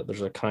there's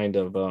a kind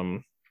of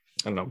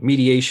I don't know,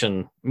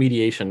 mediation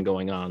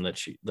going on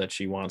that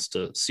she wants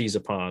to seize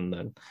upon.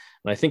 And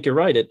I think you're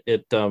right.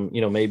 It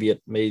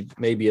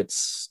maybe it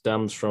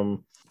stems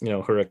from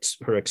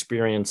her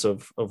experience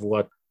of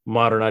what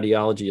modern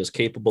ideology is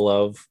capable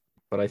of.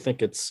 But I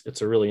think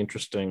it's a really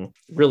interesting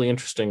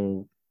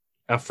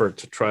effort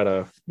to try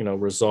to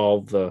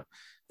resolve the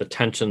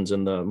tensions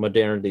and the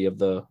modernity of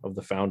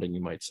the founding,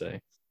 you might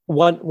say.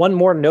 One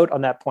more note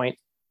on that point.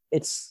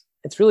 It's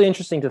really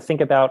interesting to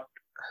think about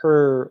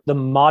the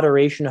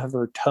moderation of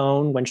her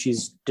tone when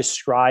she's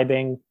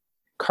describing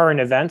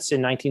current events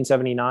in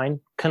 1979,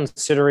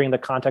 considering the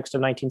context of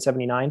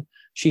 1979.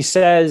 She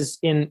says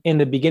in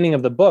the beginning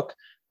of the book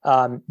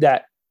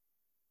that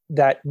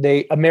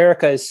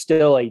America is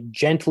still a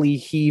gently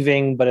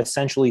heaving but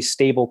essentially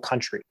stable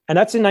country, and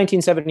that's in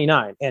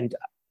 1979. And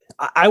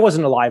I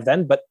wasn't alive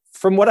then, but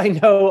from what I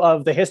know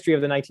of the history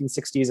of the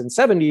 1960s and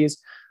 70s,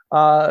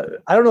 I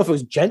don't know if it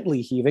was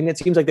gently heaving. It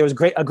seems like there was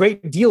a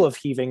great deal of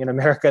heaving in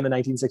America in the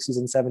 1960s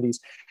and 70s.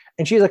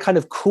 And she has a kind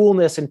of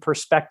coolness and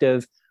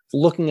perspective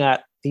looking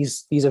at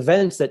these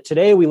events that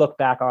today we look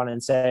back on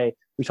and say,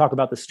 we talk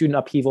about the student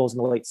upheavals in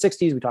the late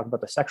 60s. We talk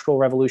about the sexual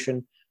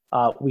revolution.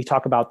 We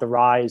talk about the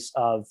rise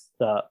of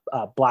the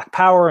Black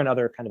Power and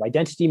other kind of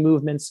identity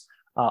movements.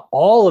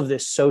 All of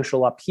this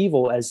social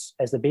upheaval as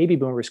the baby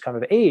boomers come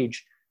of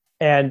age.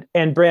 And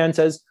Brand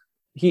says,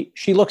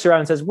 she looks around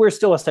and says, we're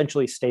still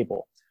essentially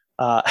stable.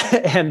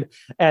 And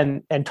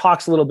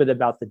talks a little bit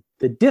about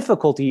the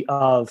difficulty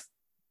of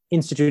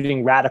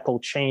instituting radical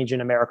change in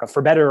America,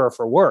 for better or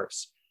for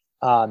worse.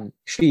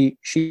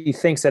 She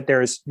thinks that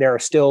there are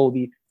still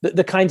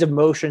the kinds of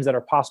motions that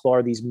are possible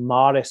are these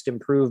modest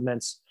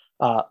improvements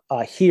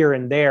here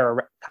and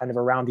there, kind of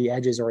around the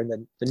edges or in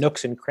the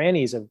nooks and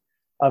crannies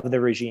of the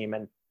regime.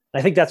 And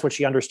I think that's what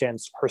she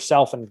understands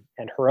herself and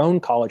her own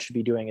college should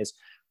be doing, is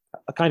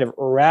a kind of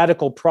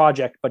radical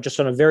project, but just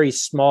on a very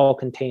small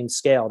contained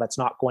scale that's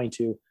not going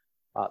to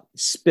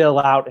spill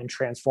out and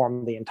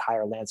transform the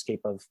entire landscape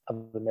of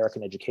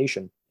American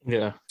education.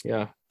 Yeah.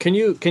 Can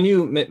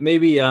you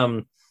maybe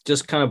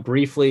just kind of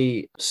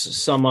briefly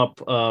sum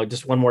up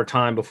just one more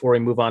time before we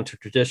move on to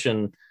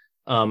tradition,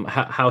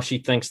 how she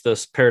thinks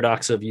this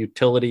paradox of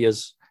utility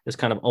is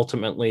kind of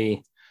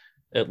ultimately,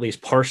 at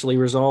least partially,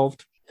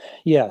 resolved?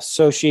 Yes.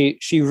 So she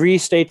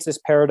restates this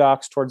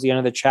paradox towards the end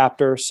of the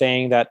chapter,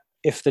 saying that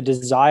if the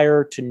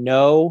desire to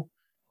know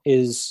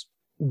is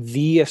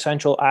the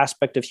essential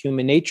aspect of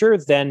human nature,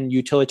 then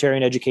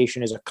utilitarian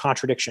education is a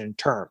contradiction in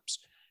terms.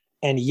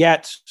 And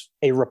yet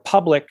a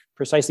republic,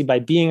 precisely by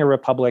being a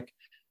republic,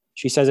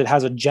 she says it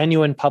has a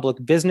genuine public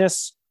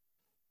business,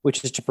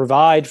 which is to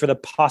provide for the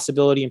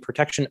possibility and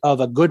protection of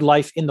a good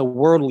life in the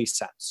worldly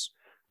sense,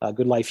 a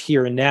good life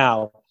here and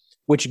now,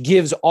 which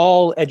gives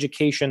all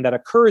education that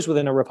occurs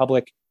within a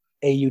republic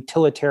a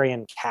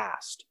utilitarian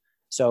cast.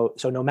 So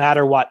no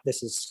matter what,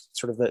 this is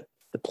sort of the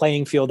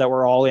playing field that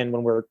we're all in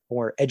when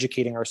we're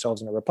educating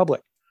ourselves in a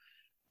republic.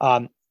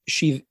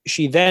 She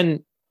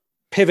then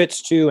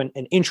pivots to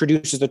and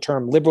introduces the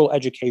term liberal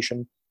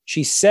education.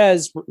 She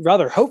says,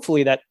 rather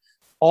hopefully, that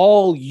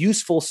all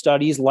useful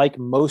studies, like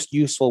most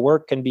useful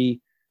work,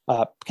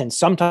 can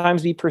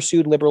sometimes be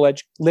pursued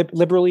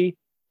liberally.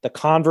 The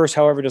converse,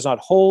 however, does not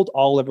hold.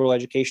 All liberal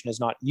education is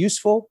not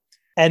useful.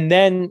 And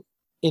then,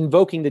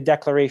 invoking the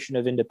Declaration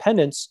of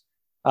Independence,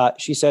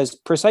 she says,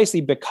 precisely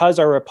because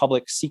our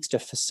republic seeks to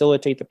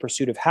facilitate the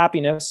pursuit of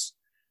happiness,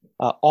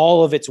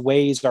 all of its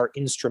ways are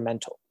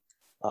instrumental.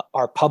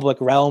 Our public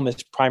realm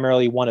is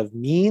primarily one of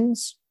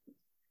means.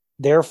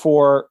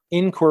 Therefore,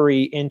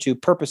 inquiry into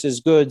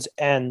purposes, goods,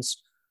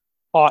 ends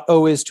ought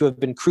always to have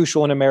been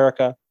crucial in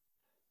America.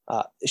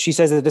 She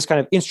says that this kind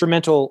of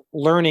instrumental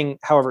learning,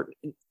 however,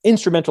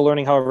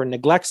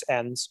 neglects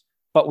ends,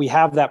 but we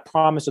have that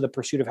promise of the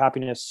pursuit of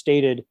happiness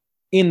stated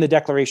in the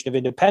Declaration of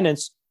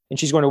Independence. And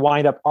she's going to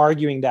wind up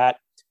arguing that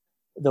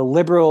the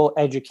liberal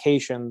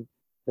education,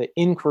 the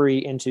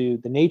inquiry into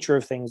the nature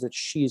of things that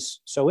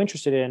she's so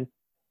interested in,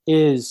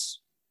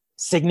 is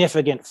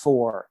significant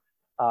for,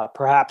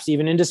 perhaps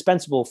even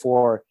indispensable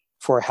for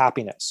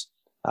happiness.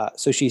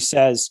 So she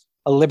says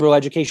a liberal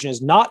education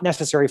is not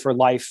necessary for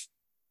life.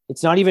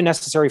 It's not even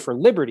necessary for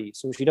liberty.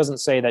 So she doesn't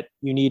say that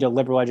you need a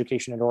liberal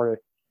education in order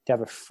to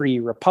have a free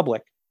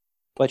republic,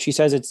 but she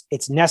says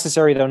it's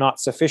necessary, though not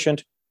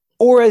sufficient,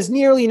 or as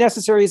nearly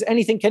necessary as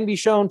anything can be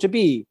shown to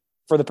be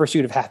for the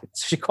pursuit of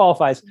happiness. She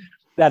qualifies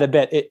that a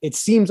bit. It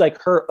seems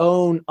like her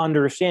own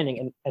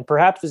understanding, and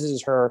perhaps this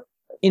is her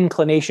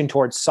inclination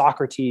towards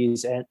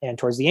Socrates and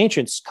towards the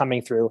ancients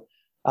coming through.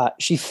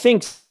 She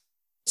thinks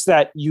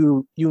that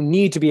you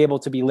need to be able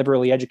to be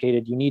liberally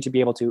educated. You need to be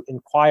able to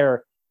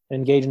inquire and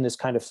engage in this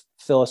kind of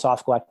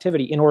philosophical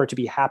activity in order to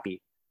be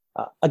happy.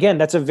 Again,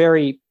 that's a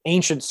very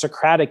ancient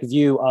Socratic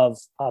view of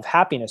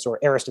happiness, or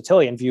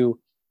Aristotelian view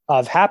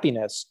of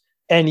happiness.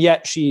 And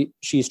yet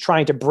she's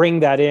trying to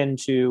bring that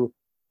into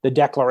the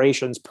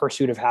Declaration's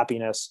pursuit of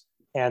happiness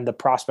and the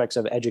prospects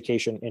of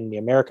education in the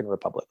American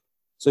Republic.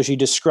 So she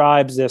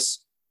describes this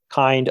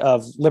kind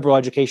of liberal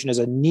education as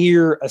a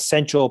near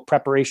essential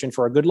preparation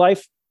for a good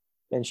life.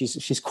 And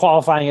she's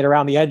qualifying it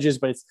around the edges,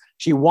 but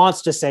she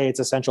wants to say it's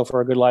essential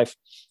for a good life.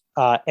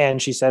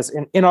 And she says,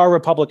 in our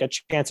republic, a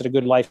chance at a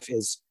good life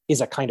is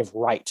a kind of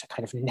right, a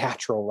kind of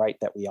natural right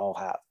that we all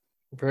have.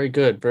 Very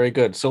good, very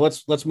good. So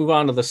let's move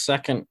on to the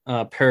second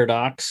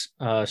paradox.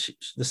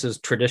 This is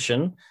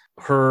tradition.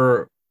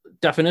 Her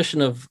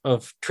definition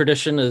of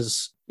tradition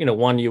is,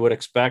 one you would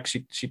expect.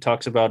 She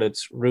talks about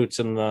its roots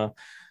in the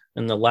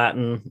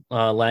Latin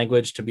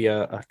language to be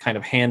a kind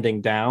of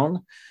handing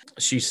down.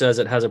 She says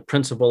it has a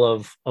principle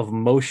of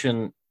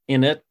motion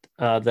in it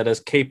that is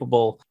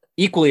capable,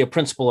 equally a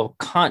principle of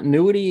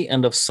continuity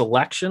and of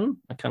selection.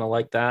 I kind of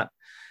like that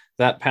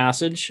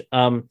passage.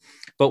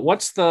 But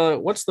what's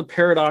the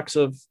paradox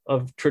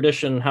of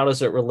tradition? How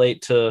does it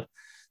relate to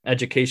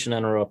education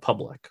in a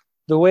republic?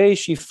 The way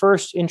she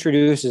first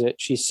introduces it,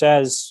 she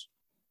says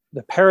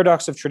the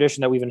paradox of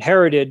tradition that we've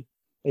inherited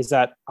is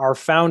that our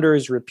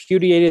founders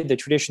repudiated the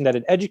tradition that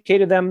had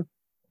educated them,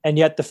 and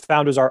yet the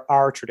founders are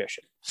our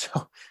tradition.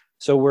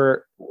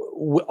 So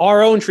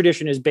our own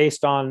tradition is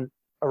based on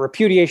a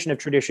repudiation of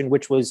tradition,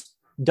 which was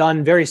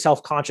done very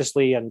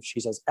self-consciously, and she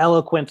says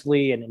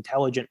eloquently and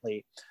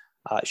intelligently.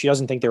 She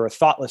doesn't think they were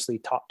thoughtlessly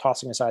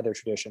tossing aside their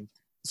tradition.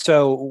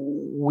 So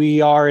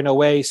we are in a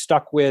way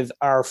stuck with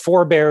our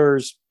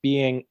forebears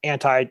being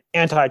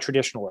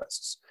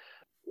anti-traditionalists.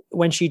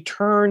 When she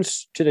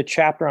turns to the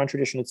chapter on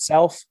tradition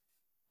itself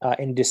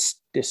and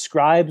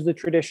describes the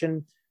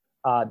tradition,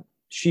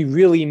 she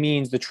really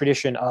means the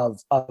tradition of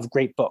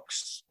great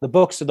books, the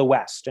books of the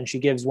West. And she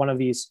gives one of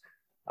these,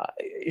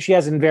 she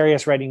has in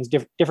various writings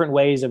different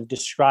ways of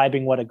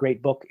describing what a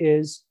great book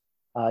is,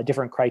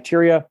 different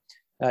criteria.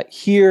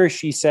 Here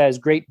she says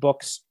great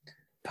books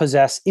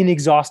possess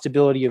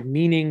inexhaustibility of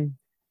meaning,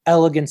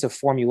 elegance of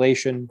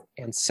formulation,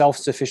 and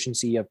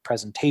self-sufficiency of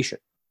presentation.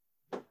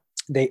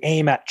 They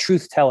aim at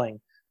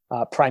truth-telling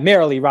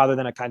primarily rather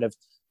than a kind of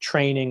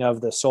training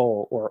of the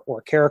soul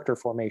or character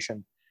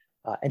formation.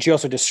 And she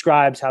also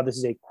describes how this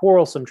is a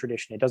quarrelsome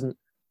tradition. It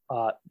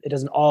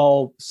doesn't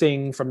all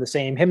sing from the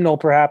same hymnal,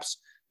 perhaps.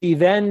 She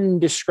then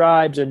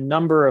describes a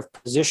number of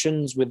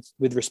positions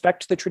with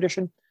respect to the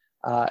tradition.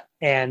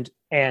 And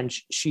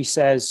she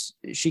says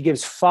she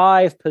gives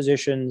 5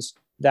 positions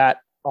that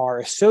are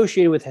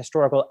associated with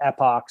historical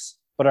epochs,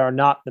 but are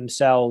not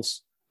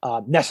themselves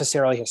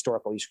necessarily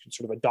historical. You can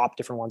sort of adopt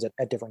different ones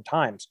at different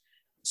times.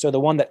 So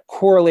the one that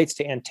correlates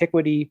to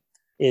antiquity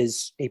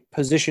is a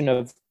position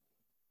of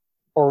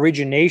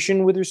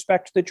origination with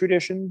respect to the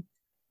tradition.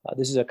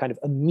 This is a kind of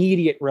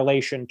immediate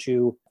relation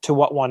to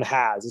what one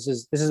has.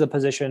 This is a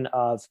position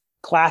of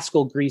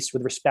classical Greece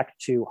with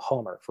respect to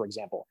Homer, for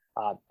example.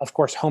 Of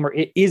course, Homer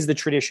is the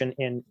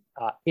tradition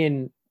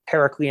in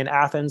Heraclean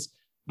Athens,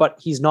 but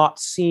he's not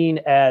seen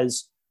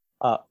as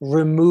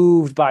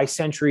removed by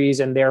centuries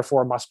and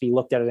therefore must be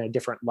looked at in a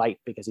different light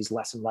because he's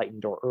less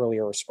enlightened or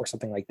earlier or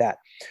something like that.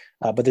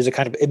 But there's a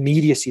kind of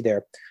immediacy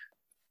there.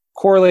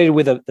 Correlated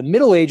with the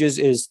Middle Ages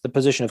is the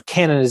position of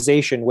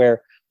canonization,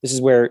 where this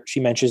is where she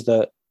mentions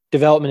the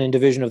development and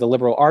division of the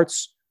liberal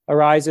arts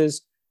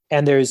arises.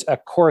 And there's a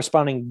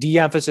corresponding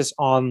de-emphasis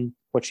on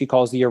what she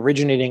calls the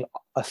originating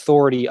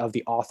authority of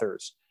the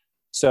authors.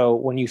 So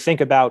when you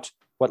think about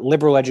what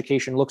liberal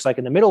education looks like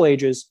in the Middle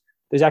Ages,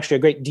 there's actually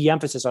a great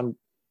de-emphasis on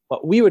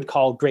what we would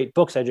call great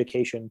books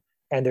education,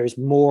 and there's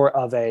more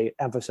of a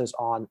emphasis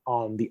on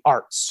the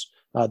arts,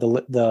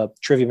 the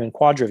trivium and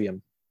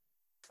quadrivium.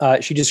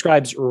 She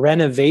describes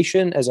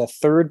renovation as a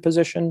third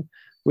position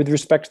with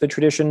respect to the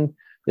tradition.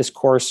 This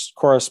course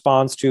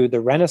corresponds to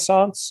the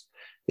Renaissance.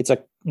 It's a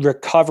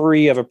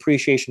recovery of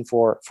appreciation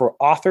for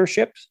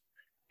authorship.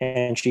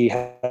 And she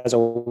has a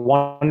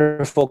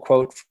wonderful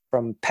quote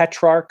from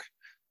Petrarch,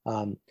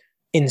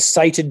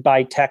 incited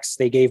by texts,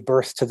 they gave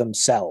birth to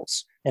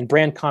themselves. And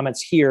Brand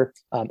comments here,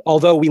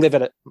 although we live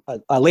at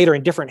a later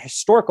and different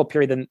historical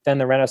period than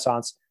the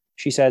Renaissance,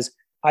 she says,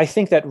 I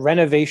think that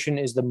renovation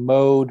is the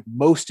mode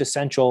most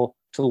essential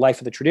to the life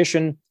of the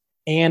tradition.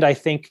 And I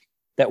think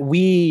that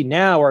we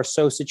now are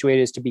so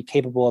situated as to be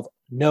capable of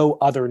no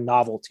other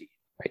novelty.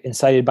 Right?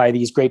 Incited by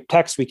these great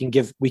texts, we can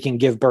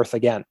give birth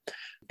again.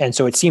 And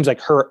so it seems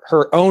like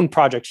her own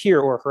project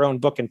here, or her own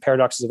book in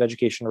Paradoxes of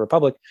Education in a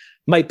Republic,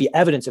 might be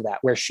evidence of that,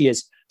 where she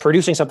is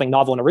producing something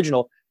novel and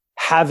original,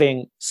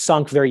 having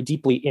sunk very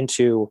deeply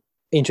into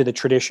the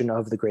tradition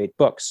of the great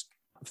books.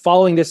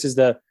 Following this is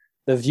the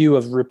view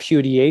of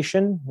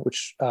repudiation,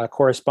 which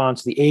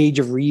corresponds to the age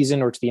of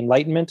reason or to the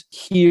Enlightenment.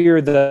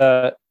 Here,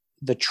 the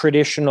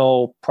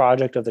traditional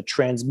project of the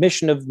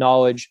transmission of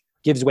knowledge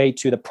gives way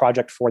to the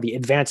project for the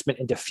advancement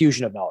and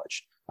diffusion of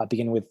knowledge,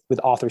 beginning with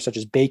authors such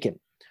as Bacon.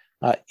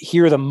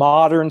 Here, the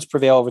moderns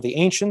prevail over the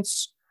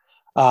ancients,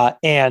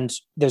 and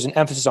there's an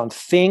emphasis on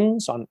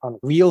things, on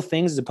real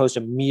things, as opposed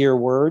to mere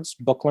words,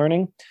 book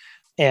learning,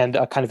 and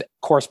a kind of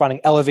corresponding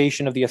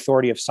elevation of the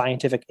authority of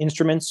scientific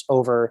instruments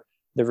over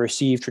the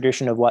received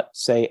tradition of what,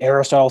 say,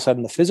 Aristotle said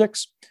in the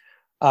Physics.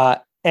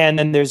 And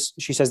then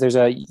she says there's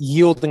a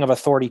yielding of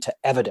authority to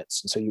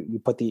evidence. And so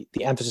you put the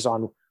emphasis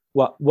on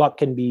what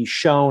can be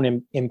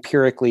shown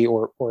empirically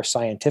or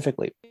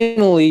scientifically.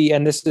 Finally,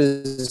 and this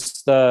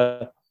is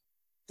the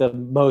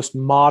most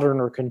modern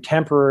or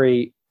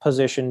contemporary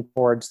position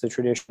towards the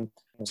tradition.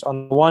 So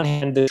on the one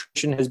hand, the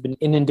tradition has been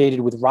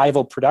inundated with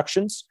rival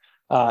productions.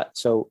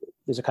 So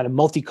there's a kind of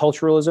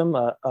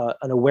multiculturalism,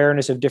 an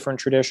awareness of different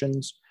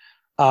traditions.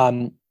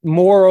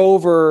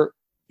 Moreover,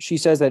 she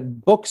says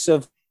that books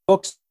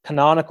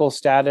canonical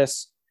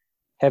status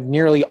have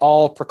nearly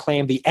all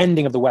proclaimed the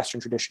ending of the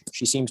Western tradition.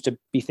 She seems to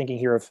be thinking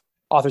here of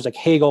authors like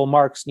Hegel,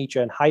 Marx, Nietzsche,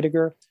 and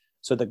Heidegger.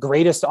 So the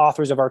greatest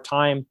authors of our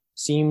time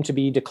seem to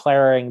be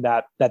declaring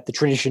that the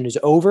tradition is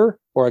over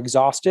or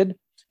exhausted.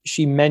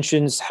 She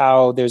mentions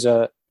how there's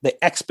the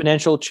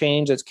exponential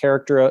change that's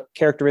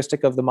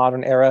characteristic of the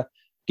modern era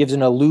gives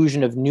an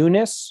illusion of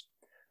newness,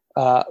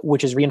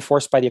 which is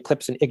reinforced by the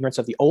eclipse and ignorance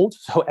of the old.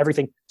 So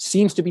everything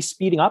seems to be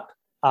speeding up.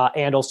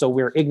 And also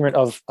we're ignorant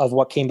of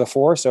what came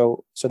before,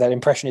 so that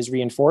impression is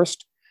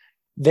reinforced.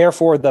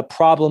 Therefore, the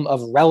problem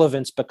of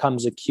relevance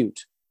becomes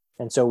acute,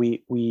 and so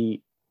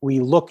we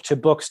look to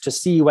books to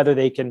see whether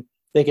they can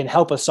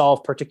help us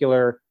solve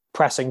particular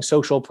pressing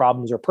social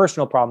problems or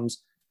personal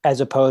problems,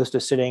 as opposed to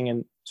sitting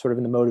in sort of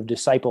in the mode of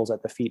disciples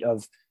at the feet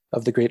of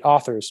the great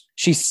authors.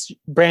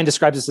 Brand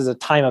describes this as a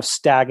time of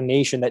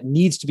stagnation that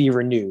needs to be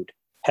renewed.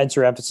 Hence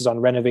her emphasis on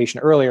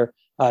renovation earlier,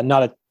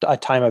 not a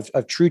time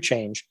of true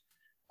change.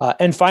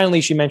 And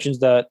finally, she mentions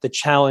the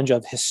challenge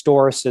of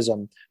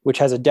historicism, which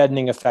has a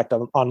deadening effect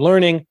on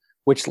learning,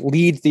 which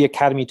leads the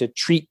academy to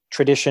treat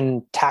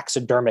tradition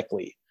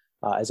taxidermically,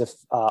 as if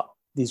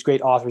these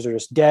great authors are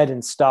just dead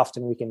and stuffed,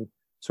 and we can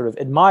sort of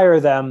admire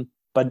them,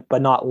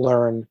 but not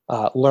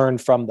learn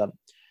from them.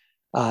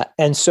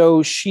 And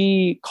so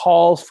she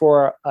calls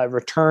for a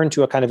return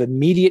to a kind of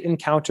immediate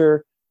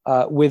encounter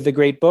with the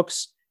great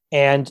books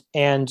and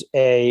an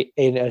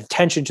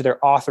attention to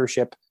their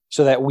authorship,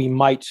 so that we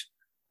might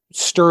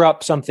stir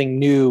up something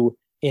new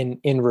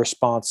in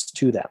response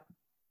to them.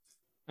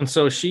 And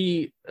so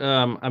she,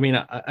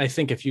 I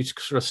think if you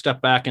sort of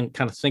step back and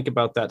kind of think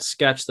about that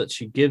sketch that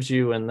she gives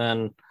you, and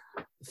then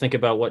think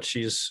about what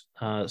she's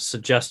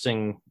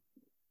suggesting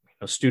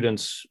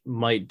students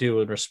might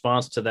do in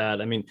response to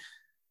that,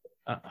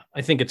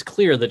 I think it's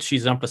clear that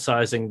she's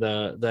emphasizing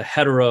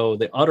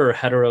the utter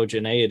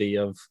heterogeneity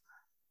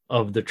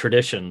of the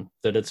tradition,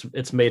 that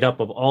it's made up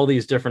of all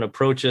these different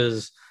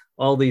approaches,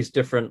 all these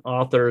different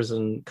authors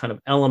and kind of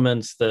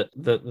elements that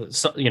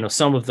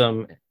some of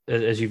them,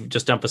 as you've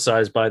just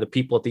emphasized, by the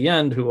people at the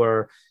end who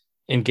are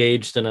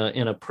engaged in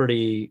a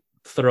pretty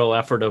thorough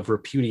effort of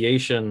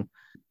repudiation,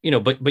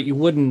 but you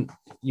wouldn't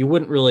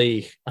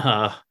really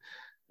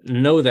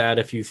know that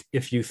if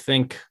you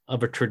think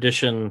of a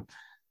tradition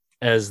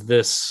as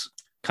this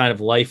kind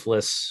of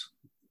lifeless,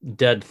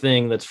 dead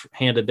thing that's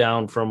handed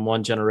down from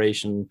one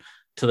generation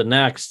to the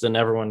next, and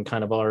everyone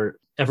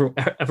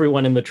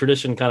in the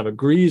tradition kind of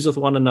agrees with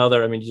one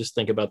another. You just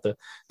think about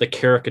the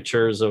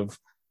caricatures of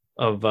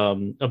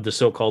the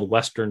so-called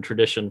Western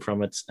tradition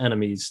from its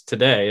enemies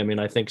today.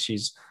 I think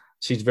she's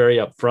very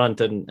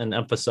upfront and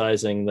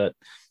emphasizing that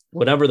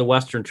whatever the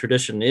Western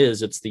tradition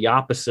is, it's the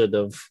opposite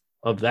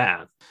of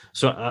that.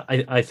 So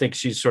I think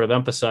she's sort of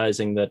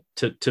emphasizing that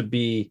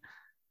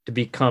to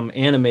become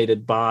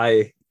animated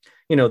by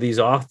these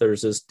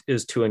authors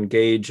is to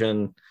engage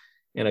in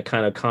a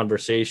kind of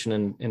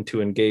conversation and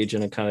to engage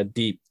in a kind of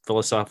deep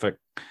philosophic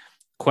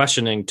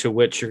questioning, to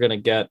which you're going to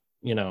get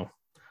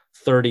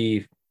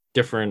 30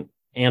 different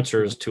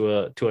answers to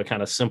a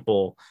kind of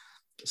simple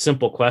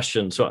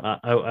question. So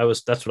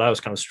that's what I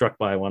was kind of struck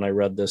by when I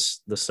read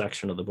this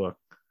section of the book.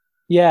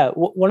 Yeah,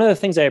 one of the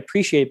things I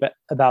appreciate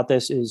about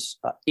this is,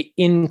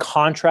 in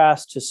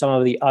contrast to some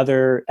of the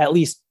other, at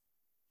least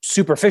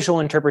superficial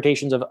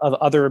interpretations of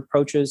other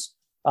approaches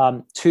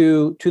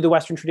to the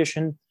Western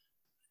tradition,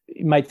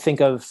 you might think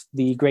of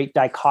the great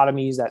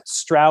dichotomies that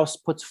Strauss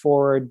puts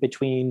forward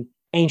between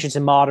ancients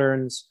and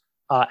moderns.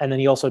 And then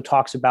he also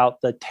talks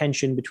about the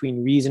tension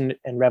between reason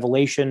and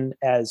revelation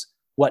as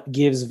what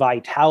gives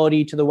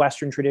vitality to the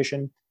Western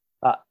tradition.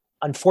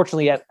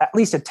 Unfortunately, at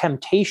least a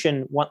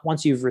temptation,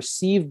 once you've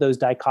received those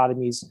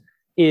dichotomies,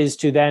 is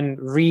to then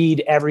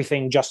read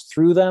everything just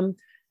through them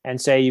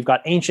and say you've got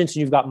ancients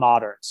and you've got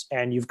moderns,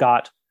 and you've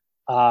got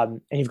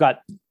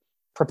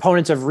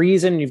proponents of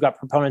reason, you've got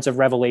proponents of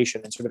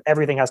revelation, and sort of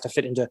everything has to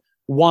fit into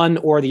one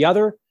or the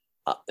other.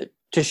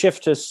 To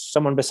shift to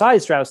someone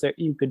besides Strauss, there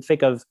you could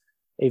think of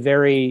a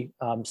very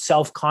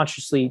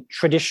self-consciously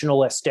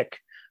traditionalistic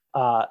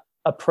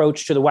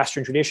approach to the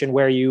Western tradition,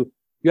 where you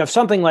have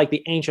something like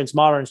the ancients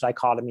moderns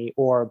dichotomy,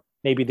 or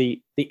maybe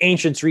the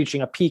ancients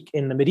reaching a peak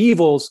in the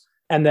medievals,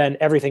 and then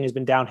everything has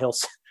been downhill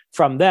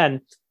from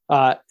then.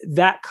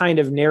 That kind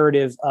of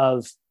narrative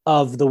of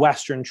the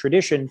Western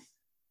tradition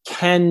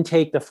can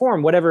take the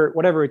form,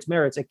 whatever its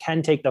merits, it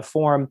can take the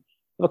form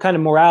of a kind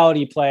of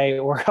morality play,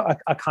 or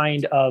a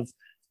kind of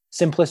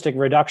simplistic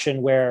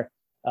reduction where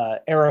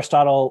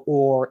Aristotle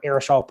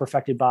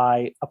perfected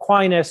by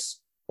Aquinas,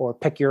 or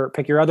pick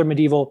your other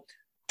medieval,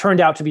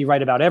 turned out to be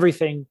right about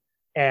everything.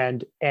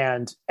 and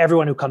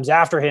everyone who comes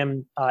after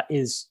him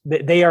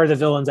they are the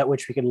villains at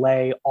which we could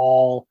lay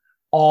all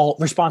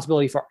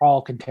responsibility for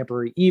all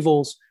contemporary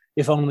evils.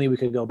 If only we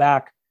could go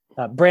back.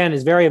 Brand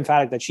is very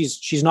emphatic that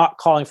she's not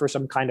calling for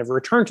some kind of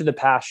return to the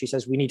past. She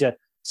says we need to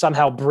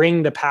somehow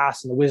bring the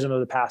past and the wisdom of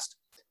the past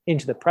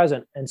into the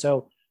present. And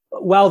so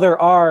while there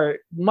are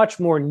much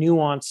more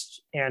nuanced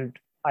and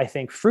I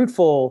think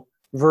fruitful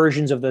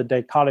versions of the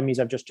dichotomies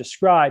I've just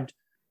described,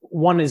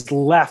 one is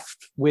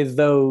left with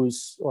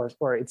those, or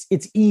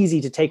it's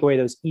easy to take away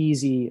those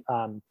easy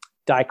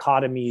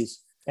dichotomies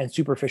and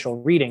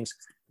superficial readings.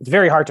 It's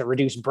very hard to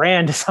reduce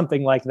Brand to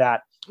something like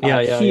that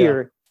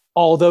here.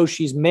 Although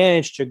she's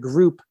managed to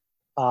group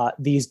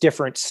these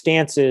different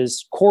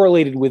stances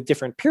correlated with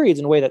different periods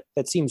in a way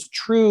that seems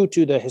true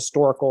to the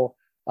historical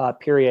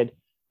period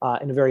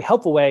in a very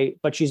helpful way,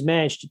 but she's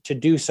managed to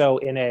do so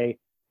in a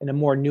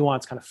more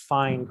nuanced, kind of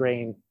fine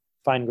grain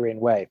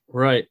way.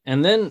 Right.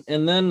 And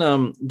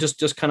then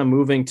just kind of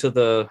moving to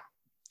the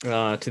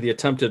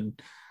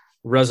attempted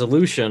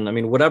resolution. I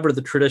mean, whatever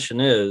the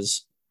tradition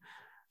is,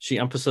 she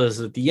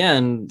emphasizes at the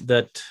end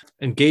that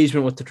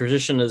engagement with the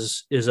tradition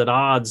is at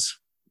odds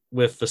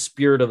with the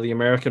spirit of the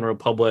American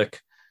Republic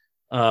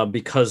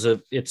because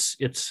of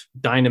its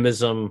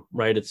dynamism,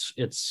 right?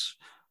 Its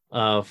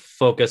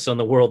focus on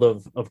the world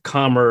of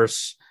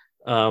commerce.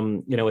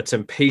 It's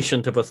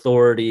impatient of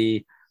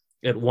authority.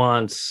 It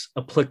wants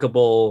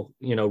applicable,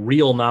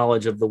 real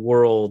knowledge of the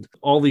world.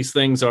 All these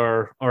things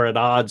are at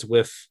odds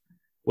with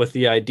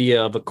the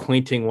idea of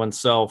acquainting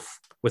oneself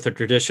with a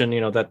tradition.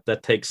 That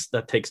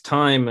takes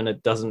time, and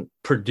it doesn't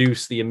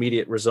produce the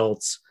immediate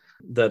results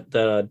that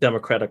the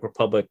democratic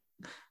republic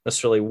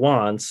necessarily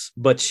wants.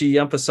 But she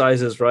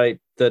emphasizes,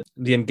 right, that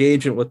the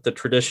engagement with the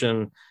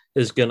tradition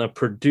is going to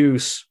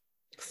produce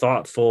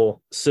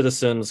thoughtful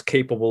citizens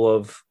capable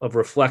of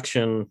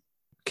reflection,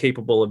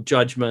 capable of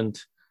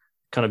judgment,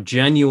 kind of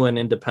genuine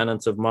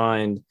independence of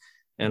mind.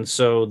 And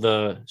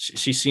so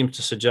she seems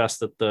to suggest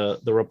that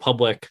the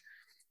Republic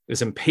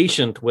is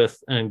impatient with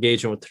an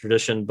engagement with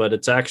tradition, but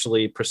it's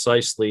actually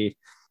precisely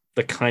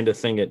the kind of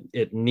thing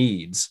it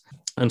needs.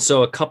 And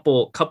so a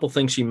couple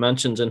things she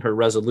mentions in her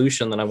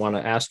resolution that I want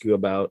to ask you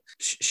about.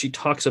 She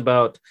talks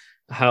about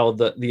how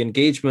the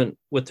engagement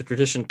with the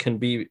tradition can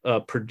be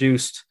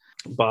produced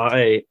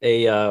by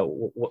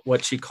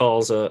what she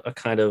calls a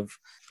kind of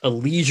a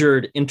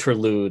leisured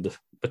interlude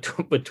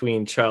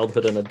between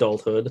childhood and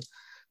adulthood.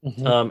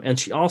 Mm-hmm. And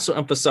she also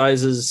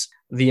emphasizes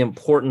the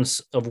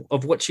importance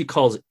of what she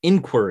calls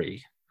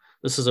inquiry.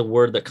 This is a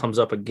word that comes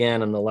up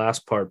again in the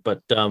last part,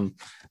 but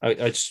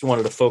I just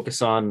wanted to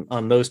focus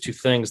on those two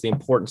things, the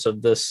importance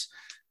of this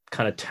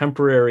kind of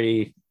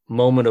temporary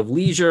moment of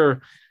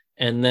leisure,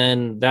 and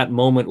then that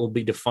moment will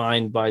be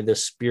defined by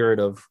this spirit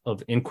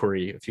of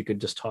inquiry. If you could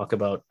just talk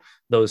about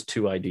those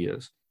two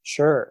ideas.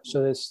 Sure.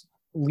 So this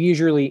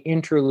leisurely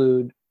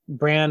interlude,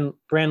 Brand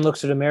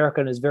looks at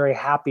America and is very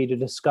happy to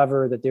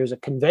discover that there's a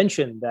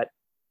convention that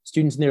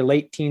students in their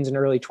late teens and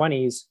early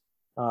 20s,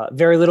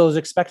 very little is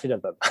expected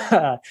of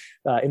them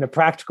in a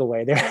practical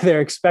way.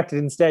 They're expected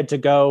instead to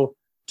go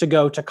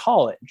to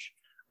college.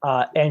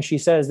 And she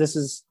says this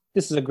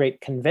is a great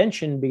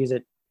convention because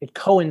it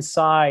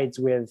coincides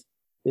with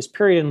this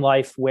period in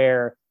life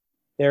where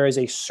there is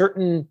a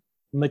certain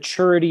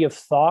maturity of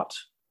thought,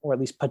 or at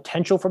least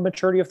potential for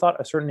maturity of thought,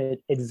 a certain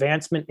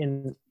advancement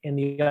in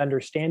the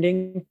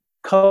understanding,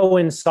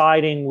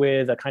 coinciding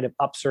with a kind of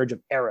upsurge of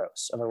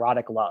eros, of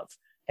erotic love.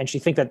 And she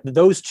thinks that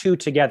those two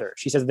together,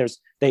 she says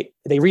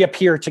they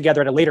reappear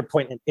together at a later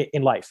point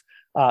in life.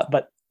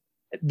 But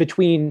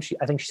between,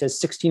 I think she says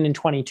 16 and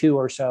 22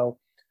 or so,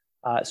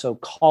 so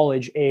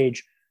college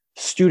age,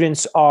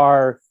 students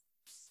are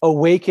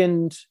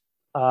awakened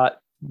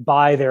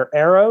by their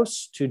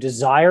eros to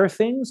desire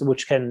things,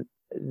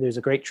 there's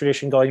a great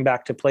tradition going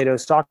back to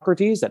Plato's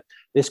Socrates that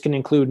this can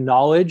include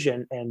knowledge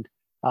and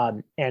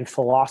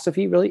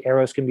philosophy. Really,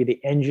 eros can be the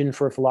engine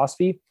for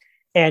philosophy,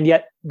 and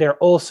yet they're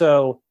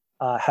also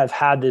have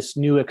had this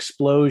new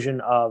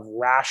explosion of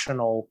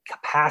rational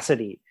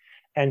capacity,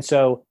 and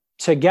so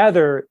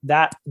together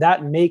that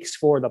makes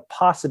for the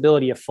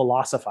possibility of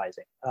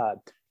philosophizing.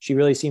 She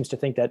really seems to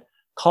think that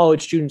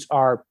college students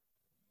are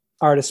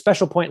at a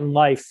special point in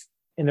life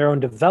in their own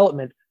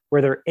development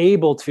where they're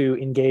able to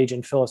engage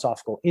in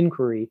philosophical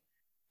inquiry.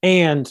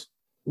 And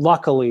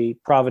luckily,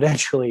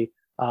 providentially,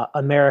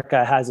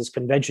 America has this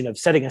convention of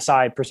setting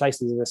aside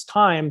precisely this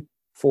time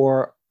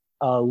for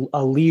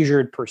a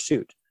leisured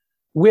pursuit,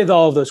 with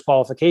all of those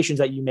qualifications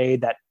that you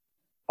made that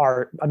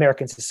our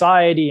American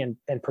society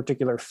and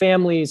particular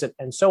families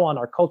and so on,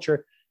 our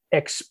culture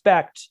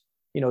expect.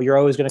 You're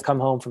always going to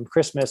come home from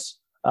Christmas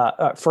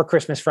for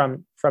Christmas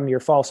from your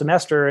fall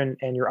semester,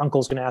 and your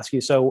uncle's going to ask you,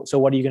 so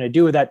what are you going to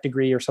do with that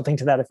degree, or something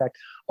to that effect.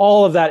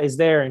 All of that is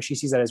there, and she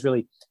sees that as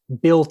really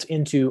built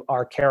into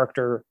our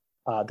character,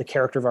 the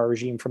character of our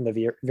regime from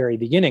the very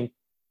beginning.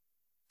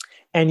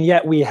 And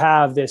yet we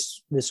have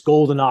this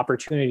golden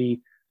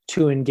opportunity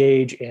to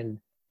engage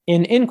in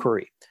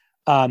inquiry.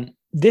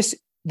 This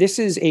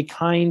is a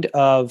kind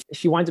of,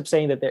 she winds up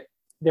saying that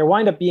there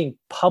wind up being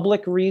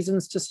public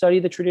reasons to study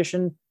the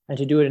tradition and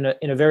to do it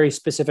in a very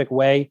specific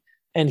way.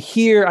 And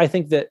here, I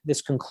think that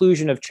this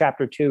conclusion of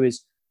chapter 2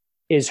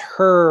 is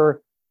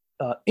her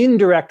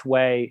indirect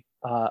way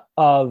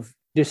of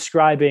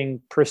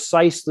describing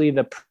precisely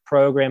the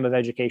program of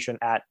education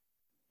at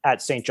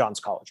St. John's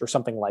College, or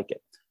something like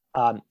it.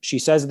 She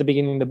says at the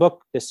beginning of the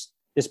book, this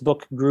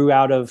book grew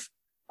out of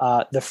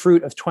the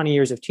fruit of 20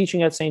 years of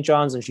teaching at St.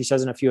 John's. And she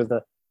says in a few of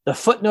the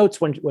footnotes,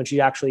 when she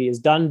actually is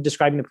done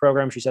describing the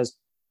program, she says,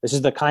 this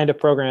is the kind of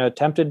program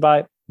attempted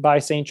by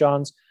St.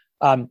 John's.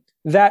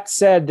 That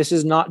said, this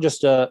is not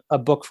just a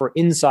book for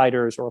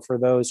insiders or for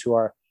those who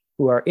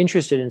are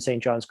interested in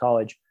St. John's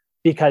College,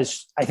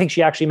 because I think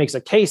she actually makes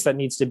a case that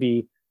needs to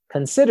be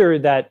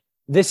considered, that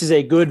this is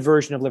a good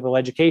version of liberal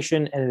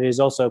education, and it is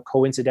also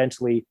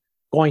coincidentally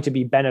going to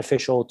be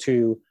beneficial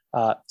to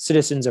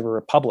citizens of a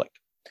republic.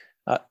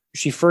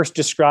 She first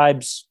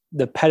describes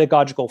the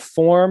pedagogical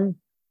form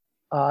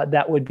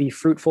that would be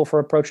fruitful for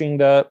approaching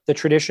the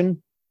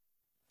tradition.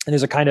 And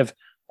there's a kind of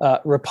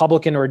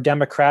Republican or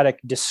Democratic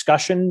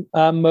discussion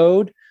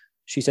mode.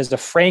 She says a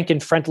frank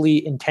and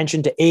friendly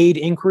intention to aid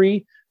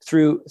inquiry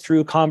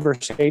through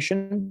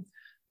conversation.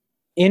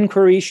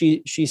 Inquiry,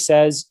 she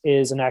says,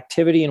 is an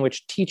activity in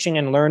which teaching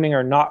and learning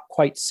are not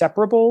quite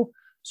separable.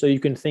 So you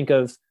can think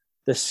of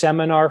the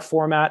seminar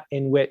format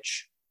in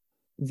which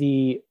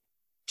the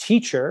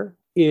teacher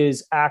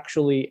is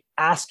actually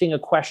asking a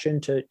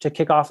question to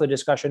kick off the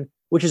discussion,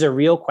 which is a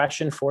real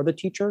question for the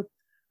teacher.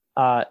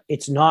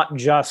 It's not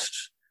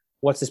just,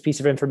 what's this piece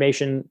of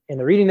information in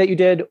the reading that you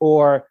did,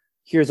 or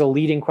here's a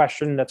leading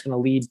question that's going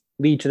to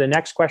lead to the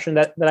next question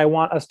that I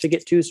want us to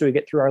get to so we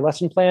get through our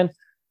lesson plan.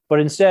 But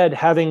instead,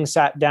 having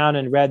sat down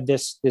and read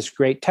this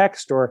great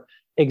text or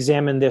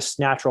examined this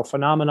natural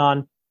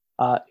phenomenon,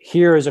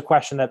 here is a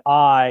question that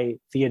I,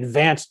 the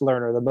advanced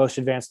learner, the most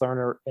advanced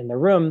learner in the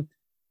room,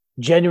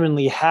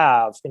 genuinely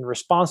have in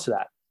response to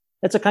that.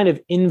 That's a kind of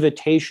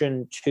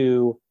invitation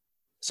to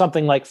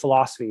something like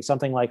philosophy,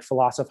 something like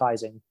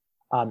philosophizing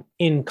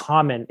in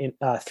common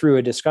through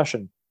a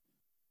discussion.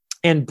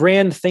 And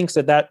Brand thinks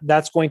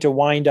that's going to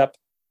wind up,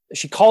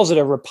 she calls it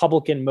a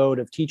Republican mode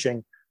of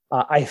teaching,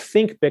 I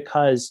think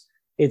because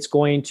it's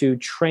going to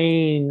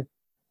train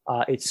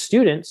its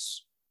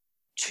students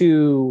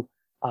to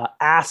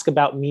ask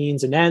about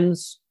means and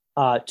ends,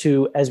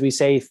 to, as we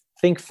say,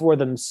 think for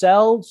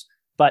themselves,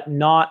 but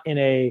not in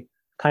a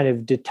kind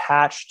of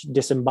detached,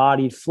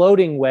 disembodied,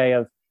 floating way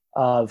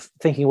of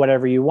thinking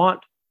whatever you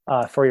want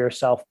for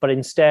yourself, but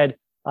instead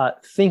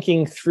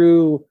thinking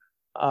through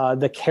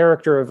the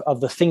character of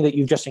the thing that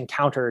you've just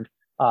encountered,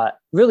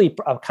 really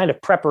a kind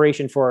of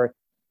preparation for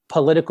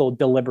political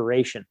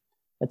deliberation.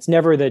 It's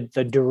never the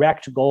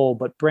direct goal,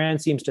 but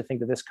Brand seems to think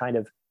that this kind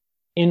of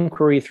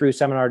inquiry through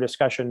seminar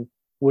discussion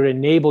would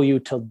enable you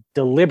to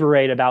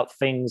deliberate about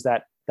things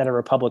that a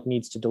republic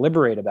needs to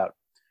deliberate about.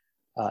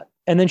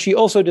 And then she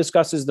also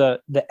discusses the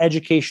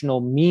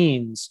educational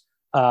means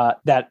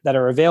that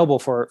are available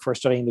for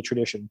studying the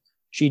tradition.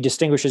 She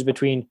distinguishes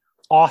between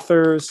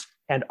authors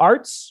and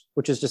arts,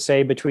 which is to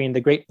say between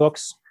the great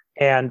books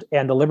and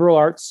the liberal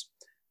arts.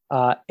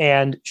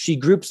 And she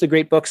groups the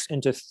great books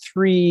into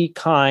three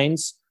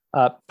kinds: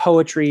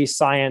 poetry,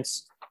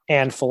 science,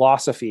 and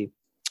philosophy.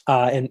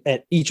 And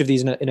each of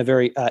these in a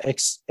very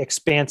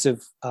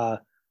expansive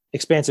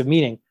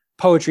meaning.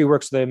 Poetry,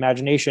 works of the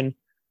imagination;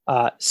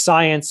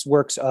 science,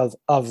 works of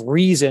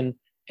reason;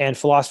 and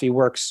philosophy,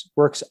 works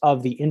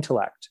of the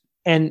intellect.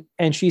 And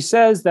she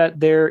says that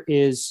there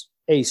is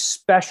a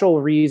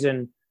special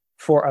reason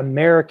for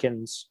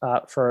Americans,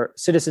 for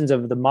citizens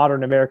of the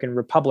modern American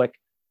Republic,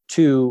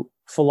 to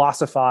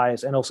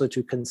philosophize and also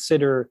to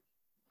consider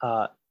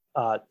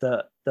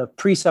the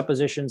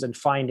presuppositions and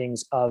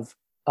findings of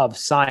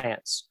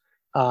science.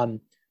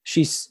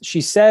 She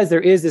says there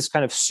is this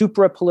kind of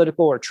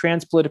supra-political or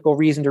trans-political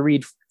reason to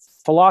read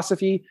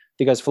philosophy,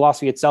 because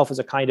philosophy itself is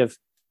a kind of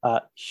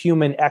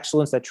human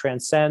excellence that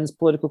transcends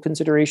political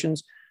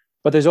considerations.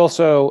 But there's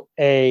also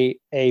a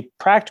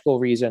practical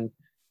reason.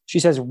 She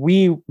says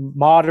we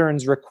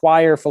moderns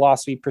require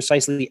philosophy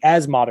precisely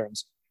as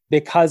moderns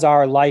because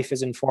our life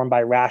is informed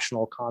by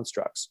rational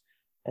constructs.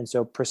 And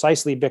so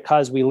precisely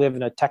because we live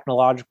in a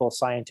technological,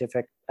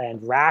 scientific, and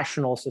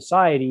rational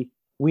society,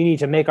 we need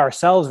to make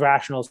ourselves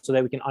rational so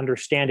that we can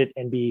understand it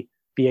and be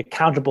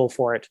accountable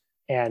for it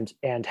and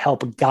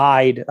help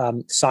guide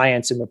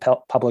science in the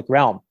public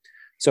realm.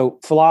 So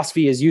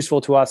philosophy is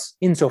useful to us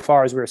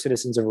insofar as we're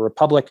citizens of a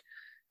republic,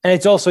 and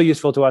it's also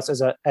useful to us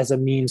as a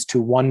means to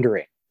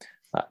wondering.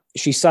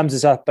 She sums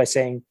this up by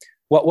saying,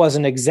 what was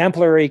an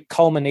exemplary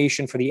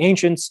culmination for the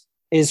ancients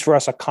is for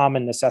us a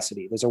common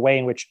necessity. There's a way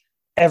in which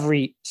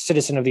every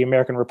citizen of the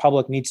American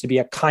Republic needs to be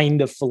a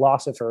kind of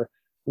philosopher,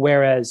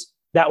 whereas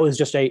that was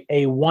just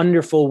a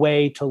wonderful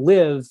way to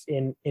live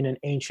in an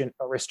ancient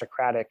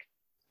aristocratic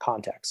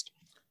context.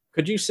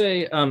 Could you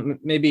say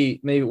maybe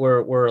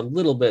we're a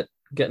little bit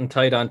getting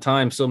tight on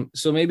time, so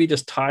maybe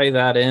just tie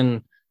that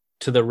in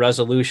to the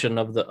resolution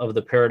of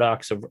the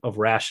paradox of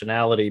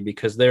rationality,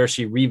 because there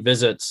she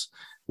revisits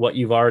what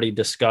you've already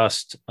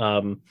discussed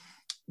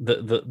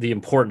the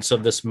importance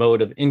of this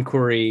mode of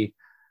inquiry,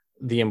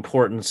 the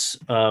importance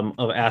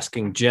of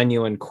asking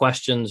genuine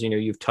questions.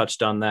 You've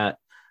touched on that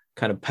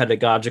kind of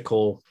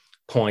pedagogical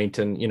point,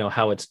 and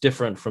how it's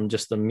different from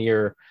just the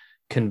mere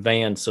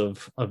conveyance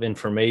of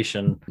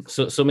information.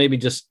 So maybe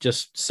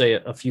just say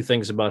a few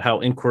things about how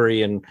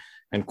inquiry and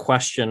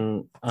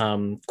question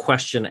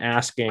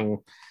asking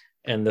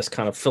and this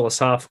kind of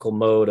philosophical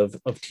mode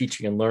of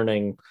teaching and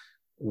learning,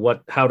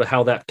 how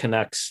that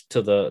connects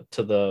to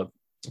the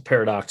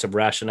paradox of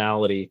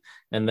rationality,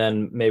 and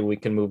then maybe we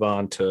can move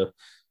on to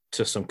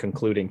some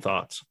concluding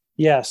thoughts.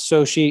 Yeah,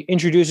 so she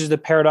introduces the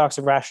paradox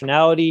of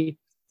rationality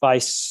by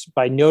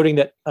noting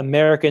that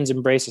Americans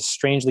embrace a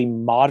strangely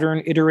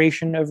modern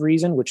iteration of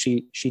reason, which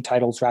she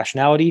titles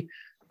rationality,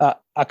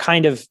 a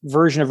kind of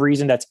version of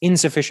reason that's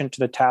insufficient to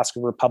the task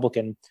of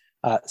Republican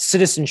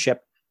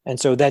citizenship. And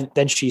so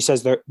then she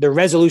says the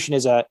resolution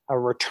is a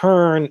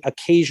return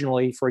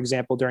occasionally, for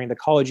example, during the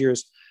college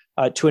years,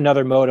 to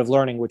another mode of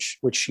learning, which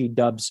she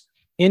dubs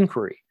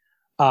inquiry.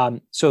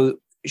 So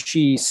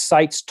she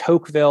cites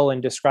Tocqueville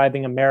in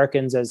describing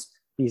Americans as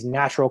these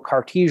natural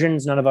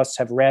Cartesians. None of us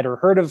have read or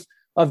heard of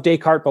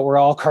Descartes, but we're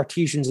all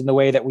Cartesians in the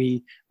way that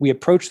we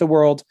approach the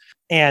world.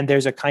 And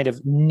there's a kind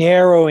of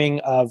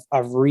narrowing of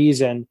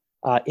reason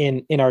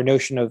in our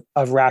notion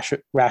of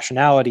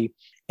rationality.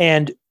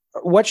 And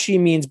what she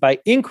means by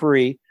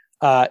inquiry,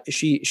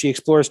 she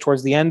explores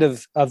towards the end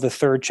of the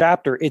third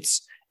chapter.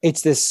 It's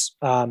this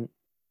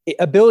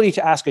ability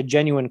to ask a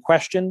genuine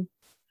question.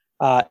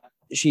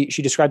 She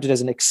described it as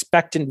an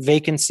expectant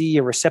vacancy,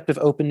 a receptive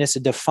openness, a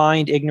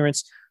defined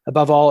ignorance,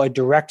 above all, a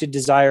directed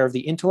desire of the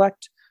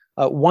intellect.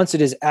 Once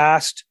it is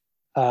asked,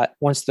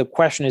 once the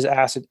question is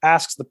asked, it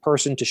asks the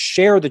person to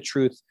share the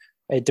truth.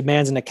 It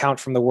demands an account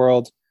from the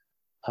world.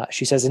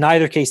 She says, in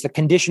either case, the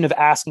condition of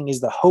asking is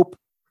the hope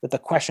that the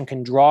question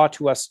can draw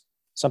to us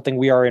something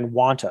we are in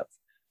want of.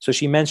 So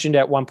she mentioned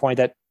at one point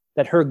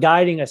that her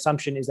guiding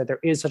assumption is that there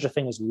is such a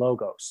thing as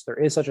logos. There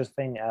is such a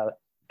thing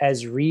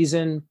as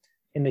reason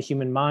in the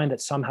human mind that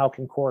somehow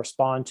can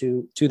correspond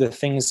to the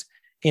things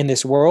in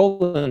this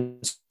world.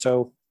 And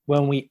so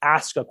when we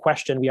ask a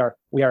question,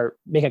 we are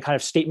making a kind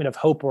of statement of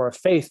hope or of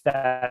faith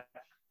that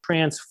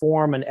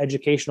transform an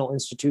educational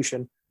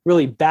institution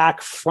really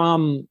back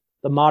from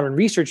the modern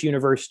research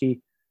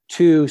university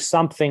to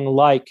something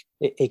like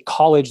a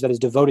college that is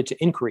devoted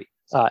to inquiry.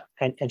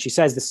 And she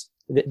says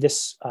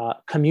this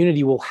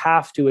community will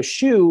have to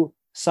eschew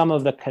some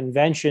of the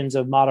conventions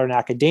of modern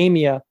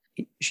academia.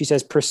 She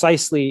says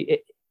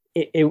precisely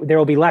there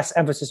will be less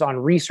emphasis on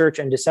research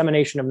and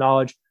dissemination of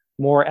knowledge,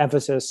 more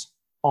emphasis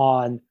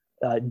on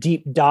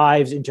deep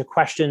dives into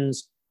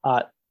questions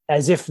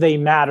as if they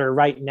matter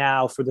right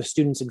now for the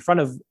students in front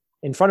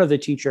of the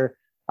teacher,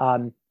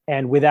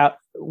 and without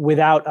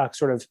a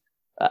sort of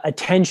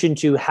attention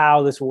to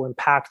how this will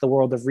impact the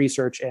world of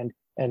research and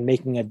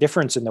making a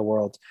difference in the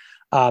world.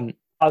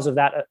 Because of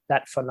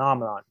that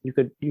phenomenon, you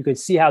could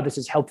see how this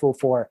is helpful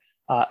for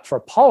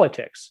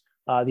politics.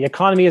 The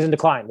economy is in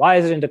decline. Why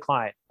is it in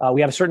decline?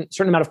 We have a certain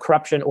amount of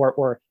corruption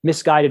or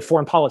misguided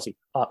foreign policy.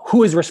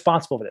 Who is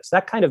responsible for this?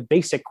 That kind of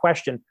basic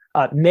question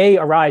may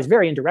arise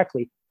very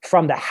indirectly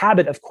from the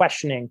habit of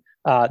questioning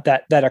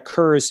that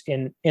occurs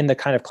in the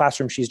kind of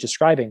classroom she's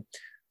describing.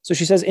 So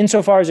she says,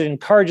 insofar as it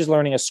encourages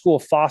learning, a school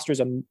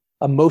fosters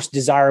a most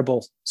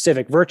desirable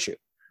civic virtue,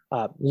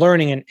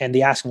 learning and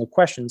the asking of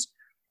questions.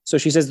 So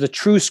she says the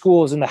true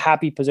school is in the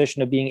happy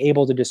position of being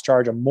able to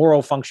discharge a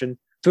moral function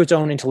through its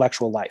own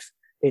intellectual life.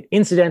 It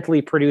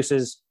incidentally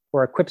produces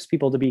or equips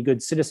people to be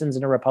good citizens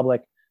in a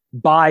republic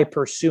by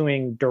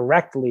pursuing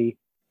directly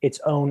its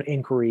own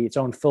inquiry, its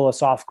own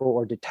philosophical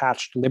or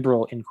detached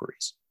liberal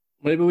inquiries.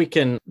 Maybe we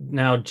can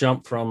now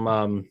jump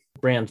from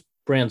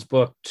Brand's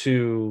book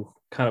to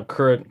kind of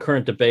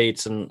current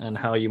debates and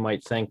how you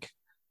might think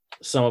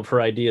some of her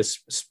ideas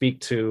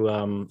speak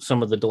to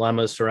some of the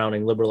dilemmas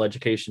surrounding liberal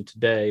education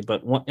today.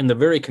 But in the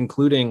very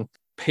concluding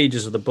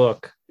pages of the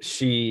book,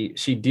 she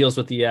deals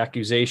with the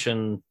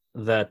accusation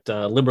that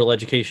liberal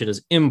education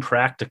is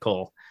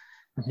impractical.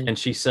 Mm-hmm. And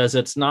she says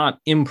it's not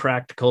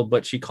impractical,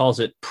 but she calls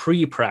it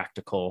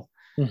pre-practical.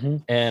 Mm-hmm.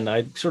 And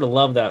I sort of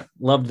loved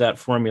that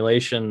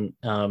formulation.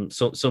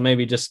 So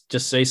maybe just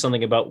say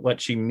something about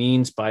what she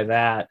means by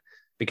that,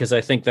 because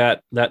I think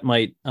that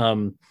might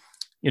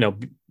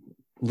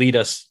lead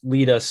us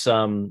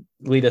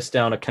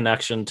down a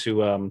connection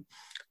to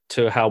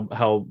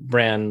how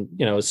Brand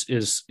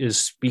is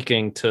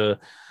speaking to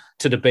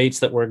debates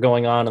that were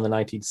going on in the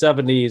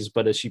 1970s,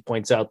 but as she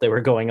points out, they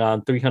were going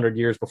on 300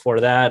 years before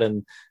that,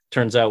 and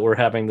turns out we're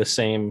having the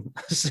same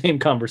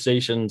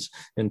conversations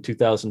in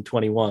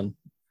 2021.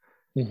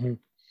 Mm-hmm.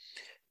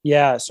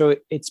 Yeah, so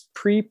it's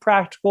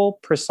pre-practical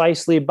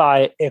precisely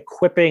by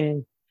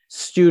equipping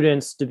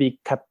students to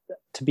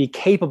be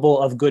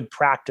capable of good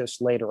practice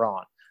later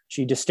on.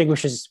 She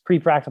distinguishes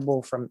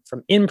pre-practical from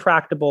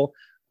impractical.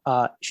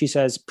 She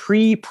says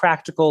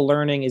pre-practical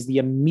learning is the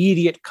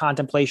immediate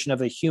contemplation of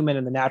the human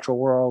and the natural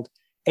world,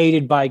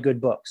 aided by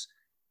good books.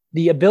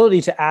 The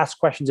ability to ask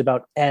questions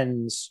about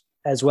ends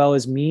as well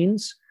as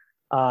means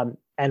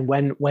and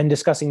when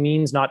discussing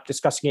means, not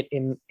discussing it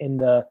in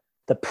the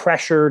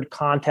pressured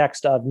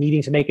context of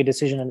needing to make a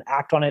decision and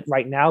act on it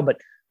right now,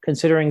 but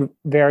considering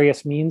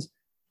various means,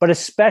 but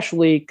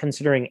especially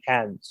considering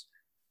ends.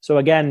 So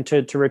again,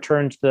 to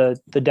return to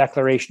the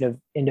Declaration of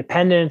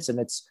Independence and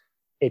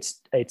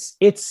its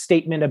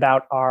statement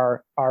about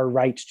our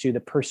right to the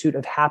pursuit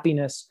of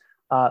happiness,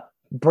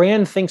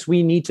 Brand thinks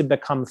we need to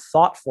become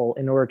thoughtful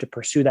in order to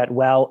pursue that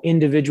well,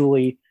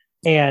 individually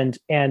and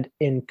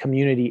in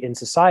community, in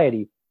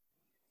society.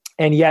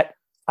 And yet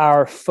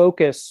our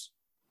focus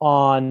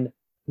on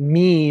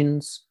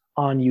means,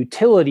 on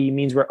utility,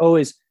 means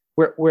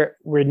we're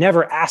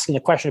never asking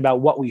the question about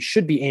what we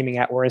should be aiming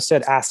at. We're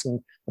instead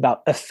asking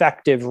about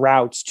effective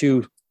routes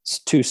to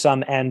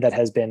some end that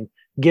has been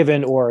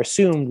given or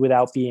assumed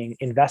without being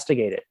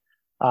investigated.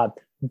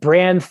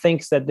 Brand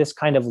thinks that this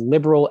kind of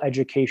liberal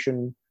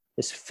education,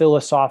 this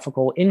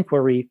philosophical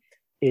inquiry,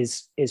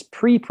 is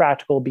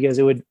pre-practical because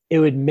it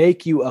would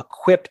make you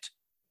equipped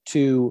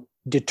to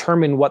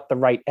determine what the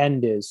right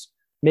end is,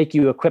 make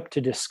you equipped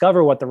to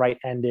discover what the right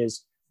end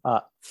is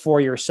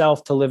for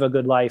yourself to live a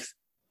good life,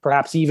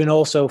 perhaps even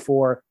also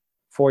for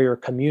your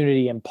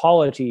community and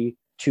polity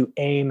to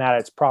aim at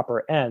its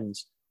proper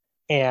ends.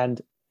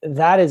 And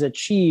that is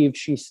achieved,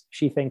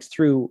 she thinks,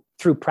 through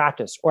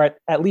practice, or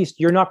at least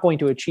you're not going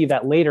to achieve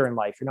that later in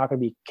life. You're not going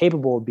to be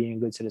capable of being a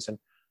good citizen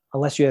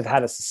unless you have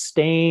had a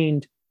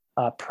sustained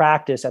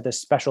practice at this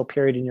special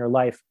period in your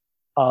life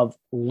of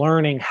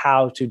learning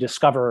how to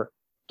discover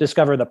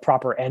the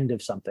proper end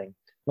of something,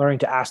 learning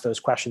to ask those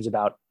questions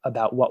about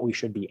what we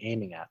should be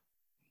aiming at.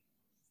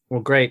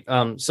 Well, great.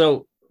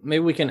 So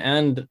maybe we can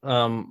end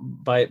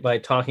by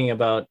talking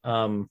about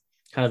kind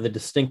of the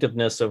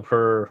distinctiveness of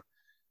her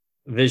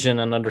vision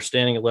and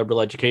understanding of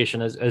liberal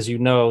education. As you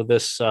know,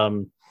 this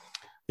the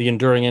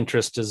Enduring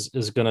Interest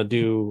is going to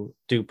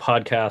do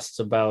podcasts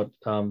about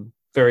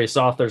various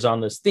authors on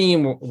this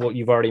theme. What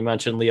you've already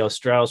mentioned, Leo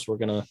Strauss. We're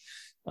going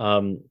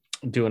to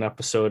do an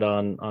episode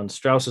on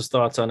Strauss's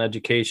thoughts on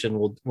education.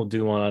 We'll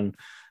do one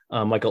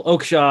on Michael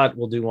Oakeshott.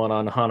 We'll do one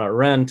on Hannah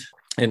Arendt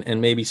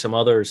and maybe some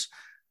others.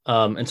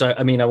 And so,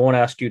 I mean, I won't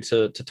ask you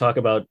to talk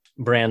about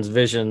Brand's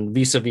vision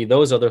vis-a-vis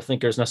those other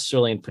thinkers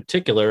necessarily in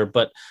particular,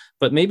 but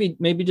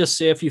maybe just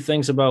say a few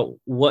things about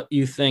what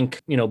you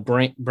think,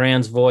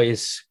 Brand's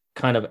voice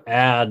kind of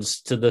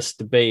adds to this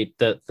debate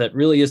that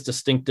really is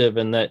distinctive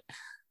and that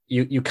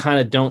you kind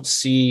of don't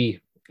see,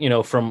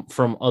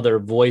 from other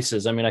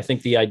voices. I mean, I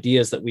think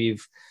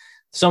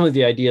some of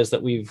the ideas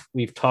that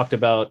we've talked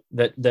about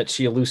that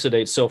she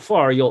elucidates so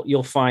far,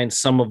 you'll find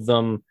some of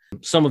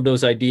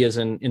those ideas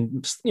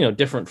in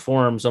different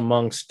forms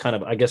amongst kind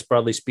of, I guess,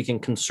 broadly speaking,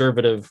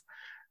 conservative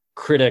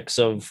critics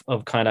of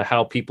kind of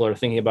how people are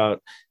thinking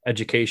about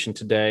education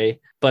today.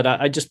 But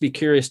I'd just be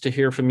curious to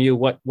hear from you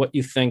what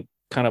you think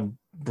kind of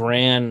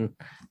Brand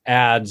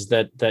adds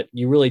that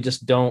you really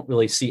just don't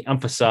really see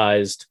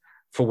emphasized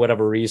for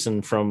whatever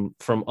reason from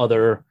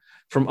other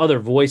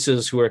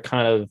voices who are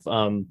kind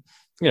of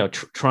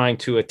trying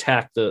to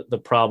attack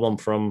the problem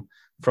from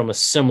a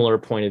similar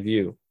point of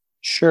view.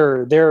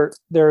 Sure. There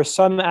are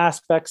some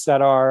aspects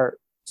that are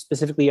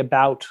specifically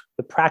about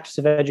the practice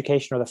of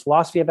education or the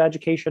philosophy of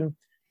education.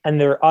 And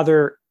there are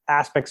other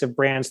aspects of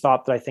Brand's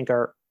thought that I think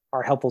are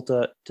helpful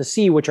to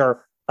see, which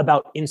are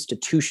about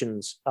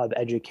institutions of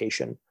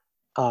education.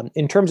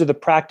 In terms of the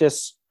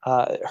practice,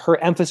 her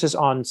emphasis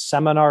on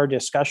seminar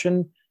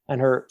discussion and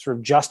her sort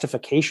of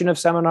justification of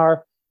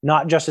seminar,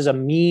 not just as a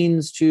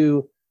means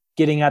to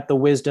getting at the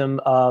wisdom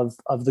of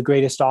the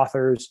greatest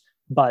authors,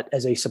 but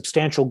as a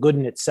substantial good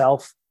in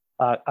itself,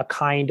 a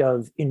kind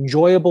of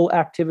enjoyable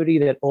activity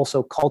that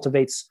also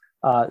cultivates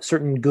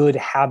certain good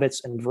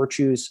habits and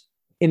virtues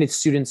in its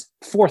students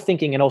for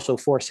thinking and also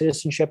for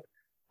citizenship.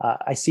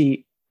 I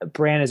see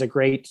Brand as a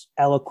great,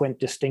 eloquent,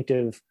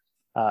 distinctive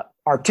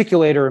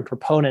articulator and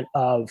proponent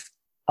of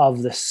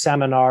the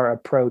seminar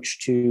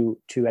approach to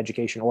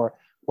education or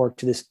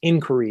to this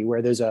inquiry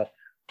where there's a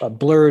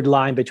blurred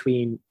line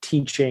between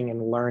teaching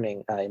and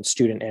learning in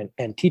student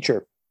and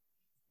teacher.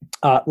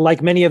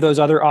 Like many of those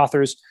other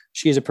authors,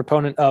 she is a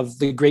proponent of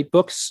the great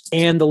books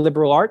and the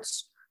liberal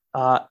arts.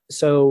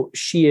 So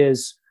she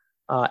is,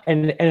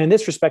 and in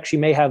this respect, she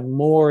may have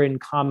more in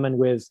common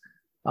with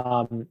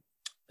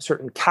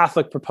certain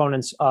Catholic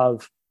proponents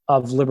of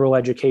liberal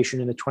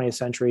education in the 20th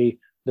century,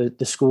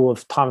 the school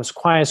of Thomas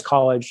Aquinas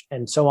College,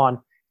 and so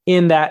on,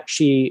 in that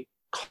she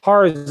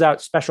carves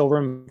out special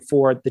room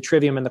for the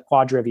trivium and the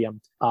quadrivium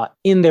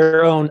in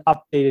their own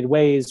updated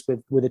ways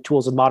with the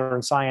tools of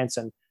modern science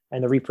and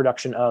the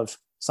reproduction of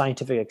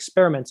scientific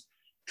experiments.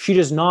 She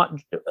does not,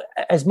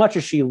 as much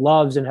as she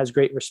loves and has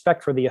great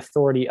respect for the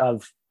authority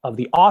of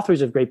the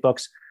authors of great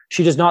books,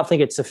 she does not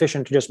think it's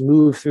sufficient to just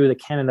move through the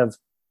canon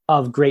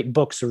of great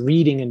books,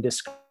 reading and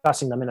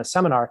discussing them in a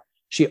seminar.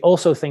 She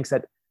also thinks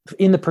that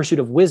in the pursuit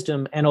of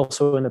wisdom and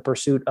also in the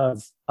pursuit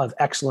of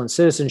excellent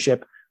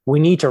citizenship, we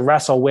need to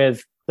wrestle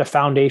with the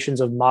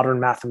foundations of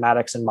modern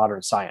mathematics and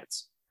modern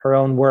science. Her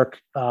own work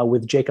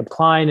with Jacob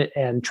Klein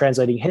and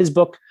translating his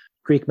book,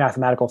 Greek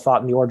Mathematical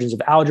Thought and the Origins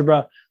of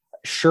Algebra,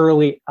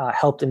 surely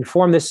helped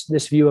inform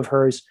this view of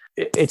hers.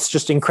 It's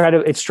just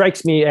incredible. It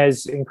strikes me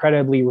as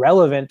incredibly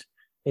relevant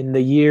in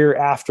the year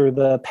after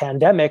the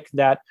pandemic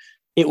that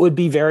it would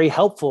be very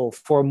helpful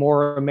for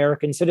more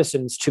American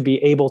citizens to be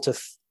able to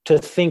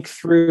think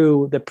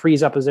through the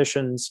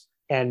presuppositions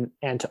and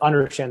to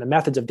understand the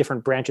methods of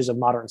different branches of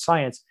modern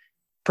science,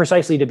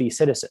 precisely to be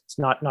citizens,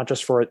 not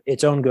just for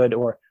its own good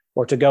or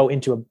to go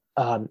into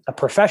a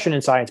profession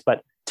in science,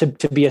 but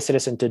to be a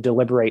citizen, to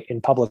deliberate in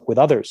public with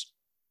others.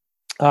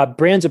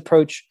 Brand's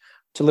approach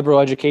to liberal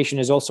education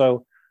is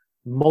also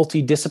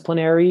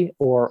multidisciplinary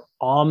or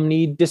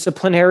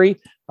omnidisciplinary.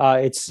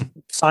 It's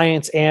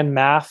science and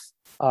math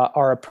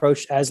are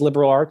approached as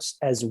liberal arts,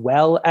 as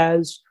well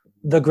as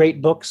the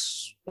great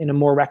books in a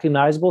more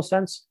recognizable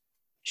sense.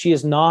 She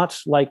is not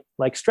like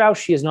Strauss.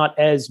 She is not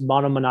as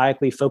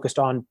monomaniacally focused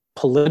on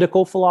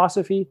political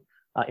philosophy,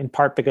 in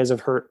part because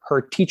of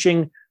her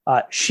teaching.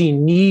 She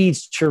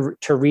needs to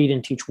read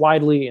and teach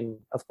widely, and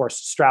of course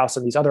Strauss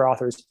and these other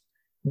authors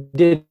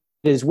did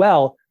as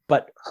well.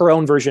 But her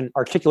own version,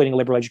 articulating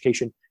liberal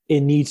education,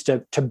 it needs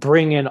to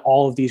bring in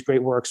all of these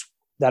great works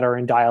that are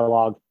in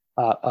dialogue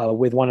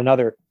with one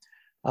another.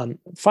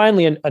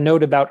 Finally, a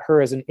note about her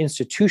as an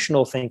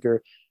institutional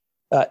thinker.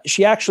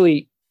 She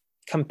actually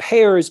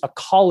compares a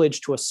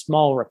college to a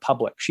small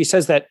republic. She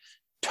says that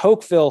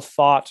Tocqueville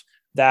thought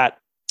that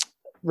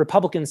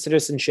Republican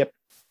citizenship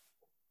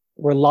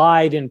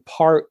relied in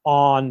part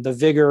on the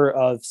vigor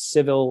of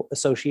civil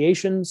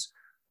associations,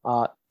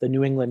 the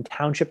New England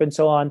Township and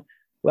so on.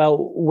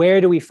 Well,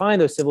 where do we find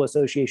those civil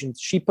associations?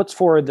 She puts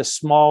forward the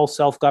small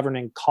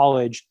self-governing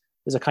college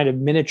as a kind of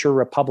miniature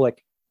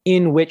republic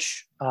in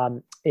which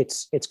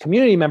its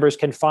community members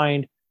can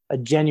find a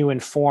genuine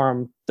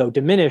form, though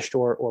diminished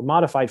or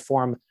modified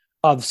form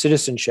of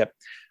citizenship.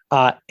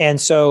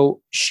 And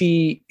so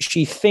she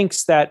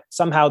thinks that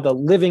somehow the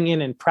living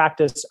in and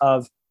practice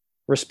of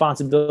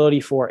responsibility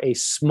for a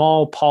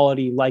small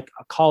polity like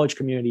a college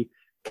community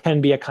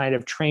can be a kind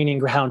of training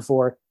ground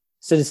for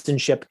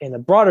citizenship in the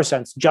broader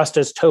sense, just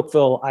as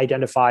Tocqueville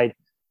identified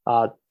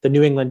the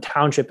New England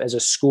Township as a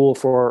school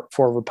for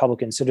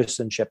Republican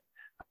citizenship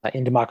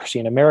in democracy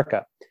in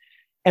America.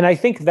 And I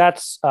think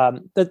that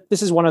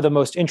this is one of the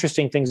most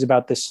interesting things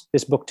about this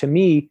book to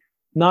me,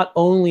 not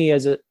only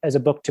as a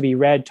book to be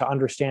read to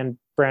understand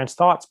Brand's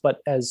thoughts,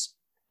 but as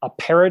a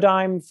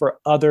paradigm for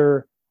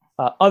other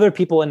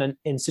people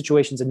in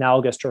situations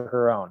analogous to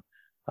her own.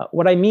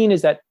 What I mean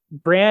is that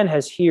Brand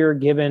has here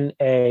given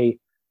a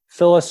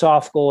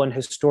philosophical and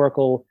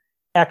historical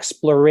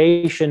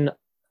exploration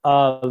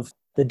of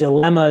the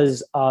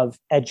dilemmas of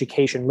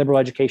education, liberal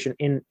education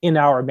in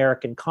our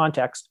American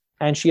context.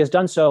 And she has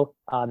done so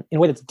in a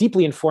way that's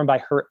deeply informed by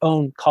her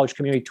own college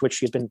community, to which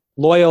she has been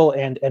loyal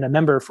and a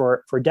member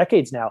for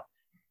decades now.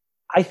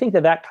 I think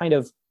that kind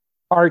of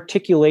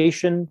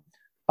articulation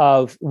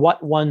of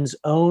what one's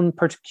own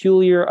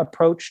peculiar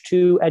approach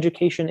to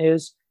education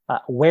is,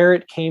 where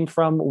it came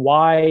from,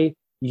 why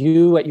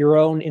you at your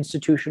own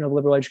institution of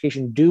liberal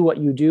education do what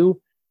you do.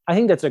 I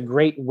think that's a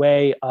great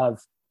way of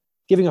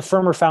giving a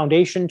firmer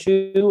foundation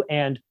to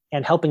and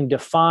helping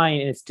define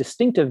in its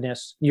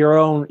distinctiveness your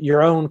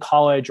own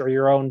college or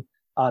your own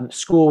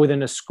school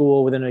within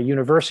a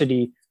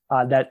university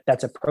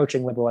that's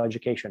approaching liberal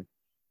education.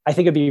 I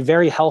think it'd be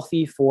very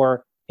healthy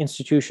for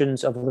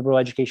institutions of liberal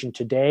education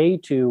today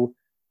to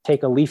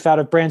take a leaf out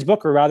of Brand's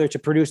book, or rather to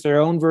produce their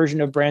own version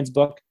of Brand's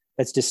book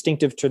that's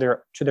distinctive to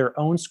their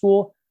own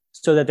school,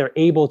 so that they're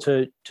able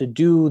to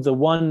do the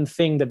one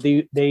thing that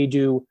they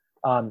do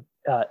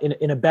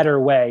in a better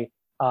way,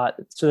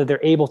 so that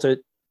they're able to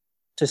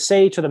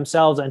say to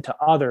themselves and to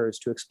others,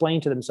 to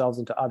explain to themselves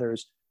and to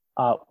others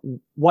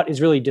what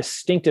is really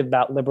distinctive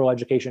about liberal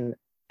education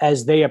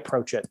as they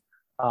approach it.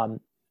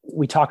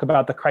 We talk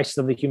about the crisis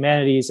of the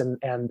humanities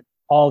and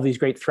all of these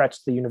great threats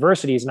to the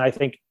universities, and I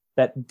think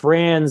that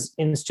Brand's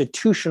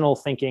institutional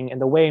thinking and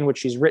the way in which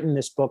she's written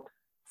this book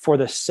for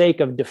the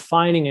sake of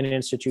defining an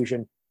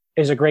institution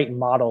is a great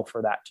model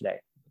for that today.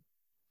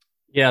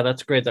 Yeah,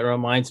 that's great. That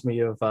reminds me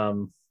of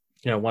one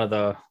of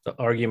the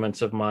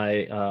arguments of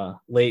my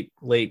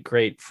late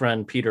great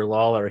friend Peter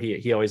Lawler.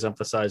 He always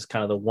emphasized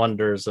kind of the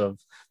wonders of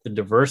the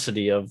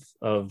diversity of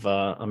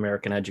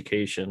American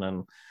education,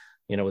 and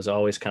was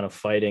always kind of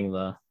fighting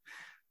the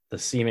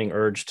seeming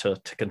urge to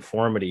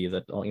conformity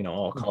that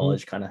all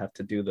college kind of have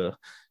to do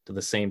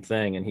the same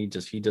thing. And he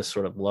just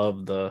sort of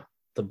loved the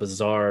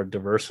bizarre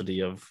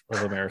diversity of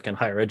American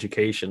higher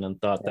education and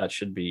thought that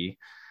should be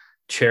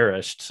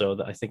cherished. So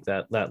I think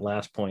that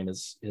last point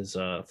is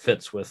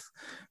fits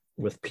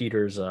with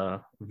Peter's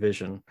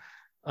vision.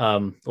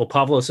 Well,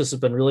 Pavlos, this has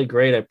been really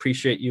great. I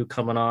appreciate you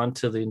coming on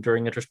to the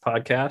Enduring Interest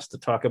podcast to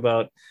talk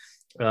about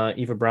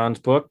Eva Braun's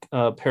book,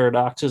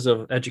 Paradoxes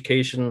of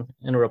Education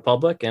in a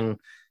Republic. And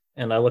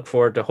I look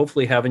forward to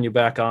hopefully having you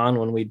back on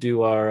when we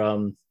do our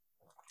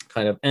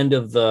kind of end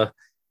of the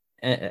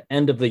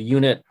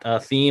unit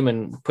theme,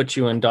 and put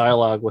you in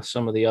dialogue with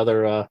some of the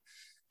other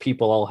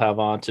people I'll have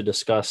on to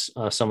discuss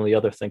some of the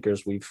other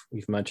thinkers we've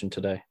mentioned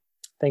today.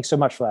 Thanks so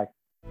much, Flag.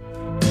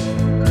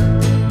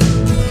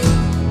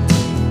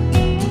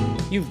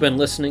 You've been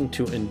listening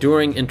to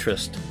Enduring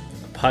Interest,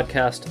 a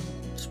podcast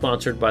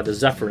sponsored by the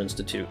Zephyr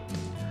Institute.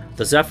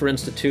 The Zephyr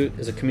Institute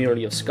is a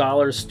community of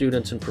scholars,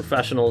 students, and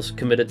professionals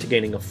committed to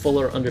gaining a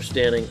fuller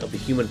understanding of the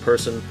human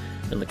person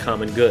and the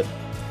common good.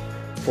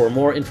 For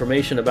more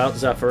information about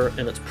Zephyr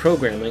and its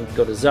programming,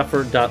 go to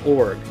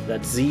zephyr.org.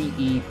 That's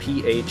ZEPHIR.org.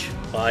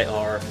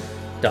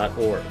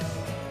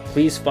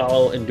 Please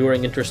follow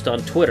Enduring Interest on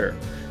Twitter,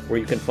 where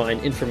you can find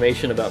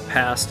information about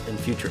past and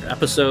future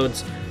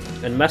episodes,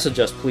 and message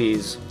us,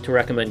 please, to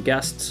recommend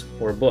guests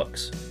or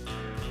books.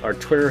 Our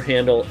Twitter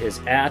handle is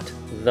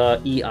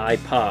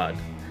 @TheEIPod.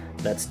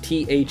 That's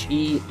THEEIPOD.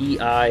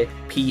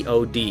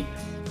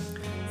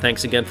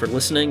 Thanks again for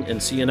listening,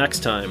 and see you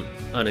next time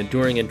on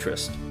Enduring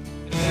Interest.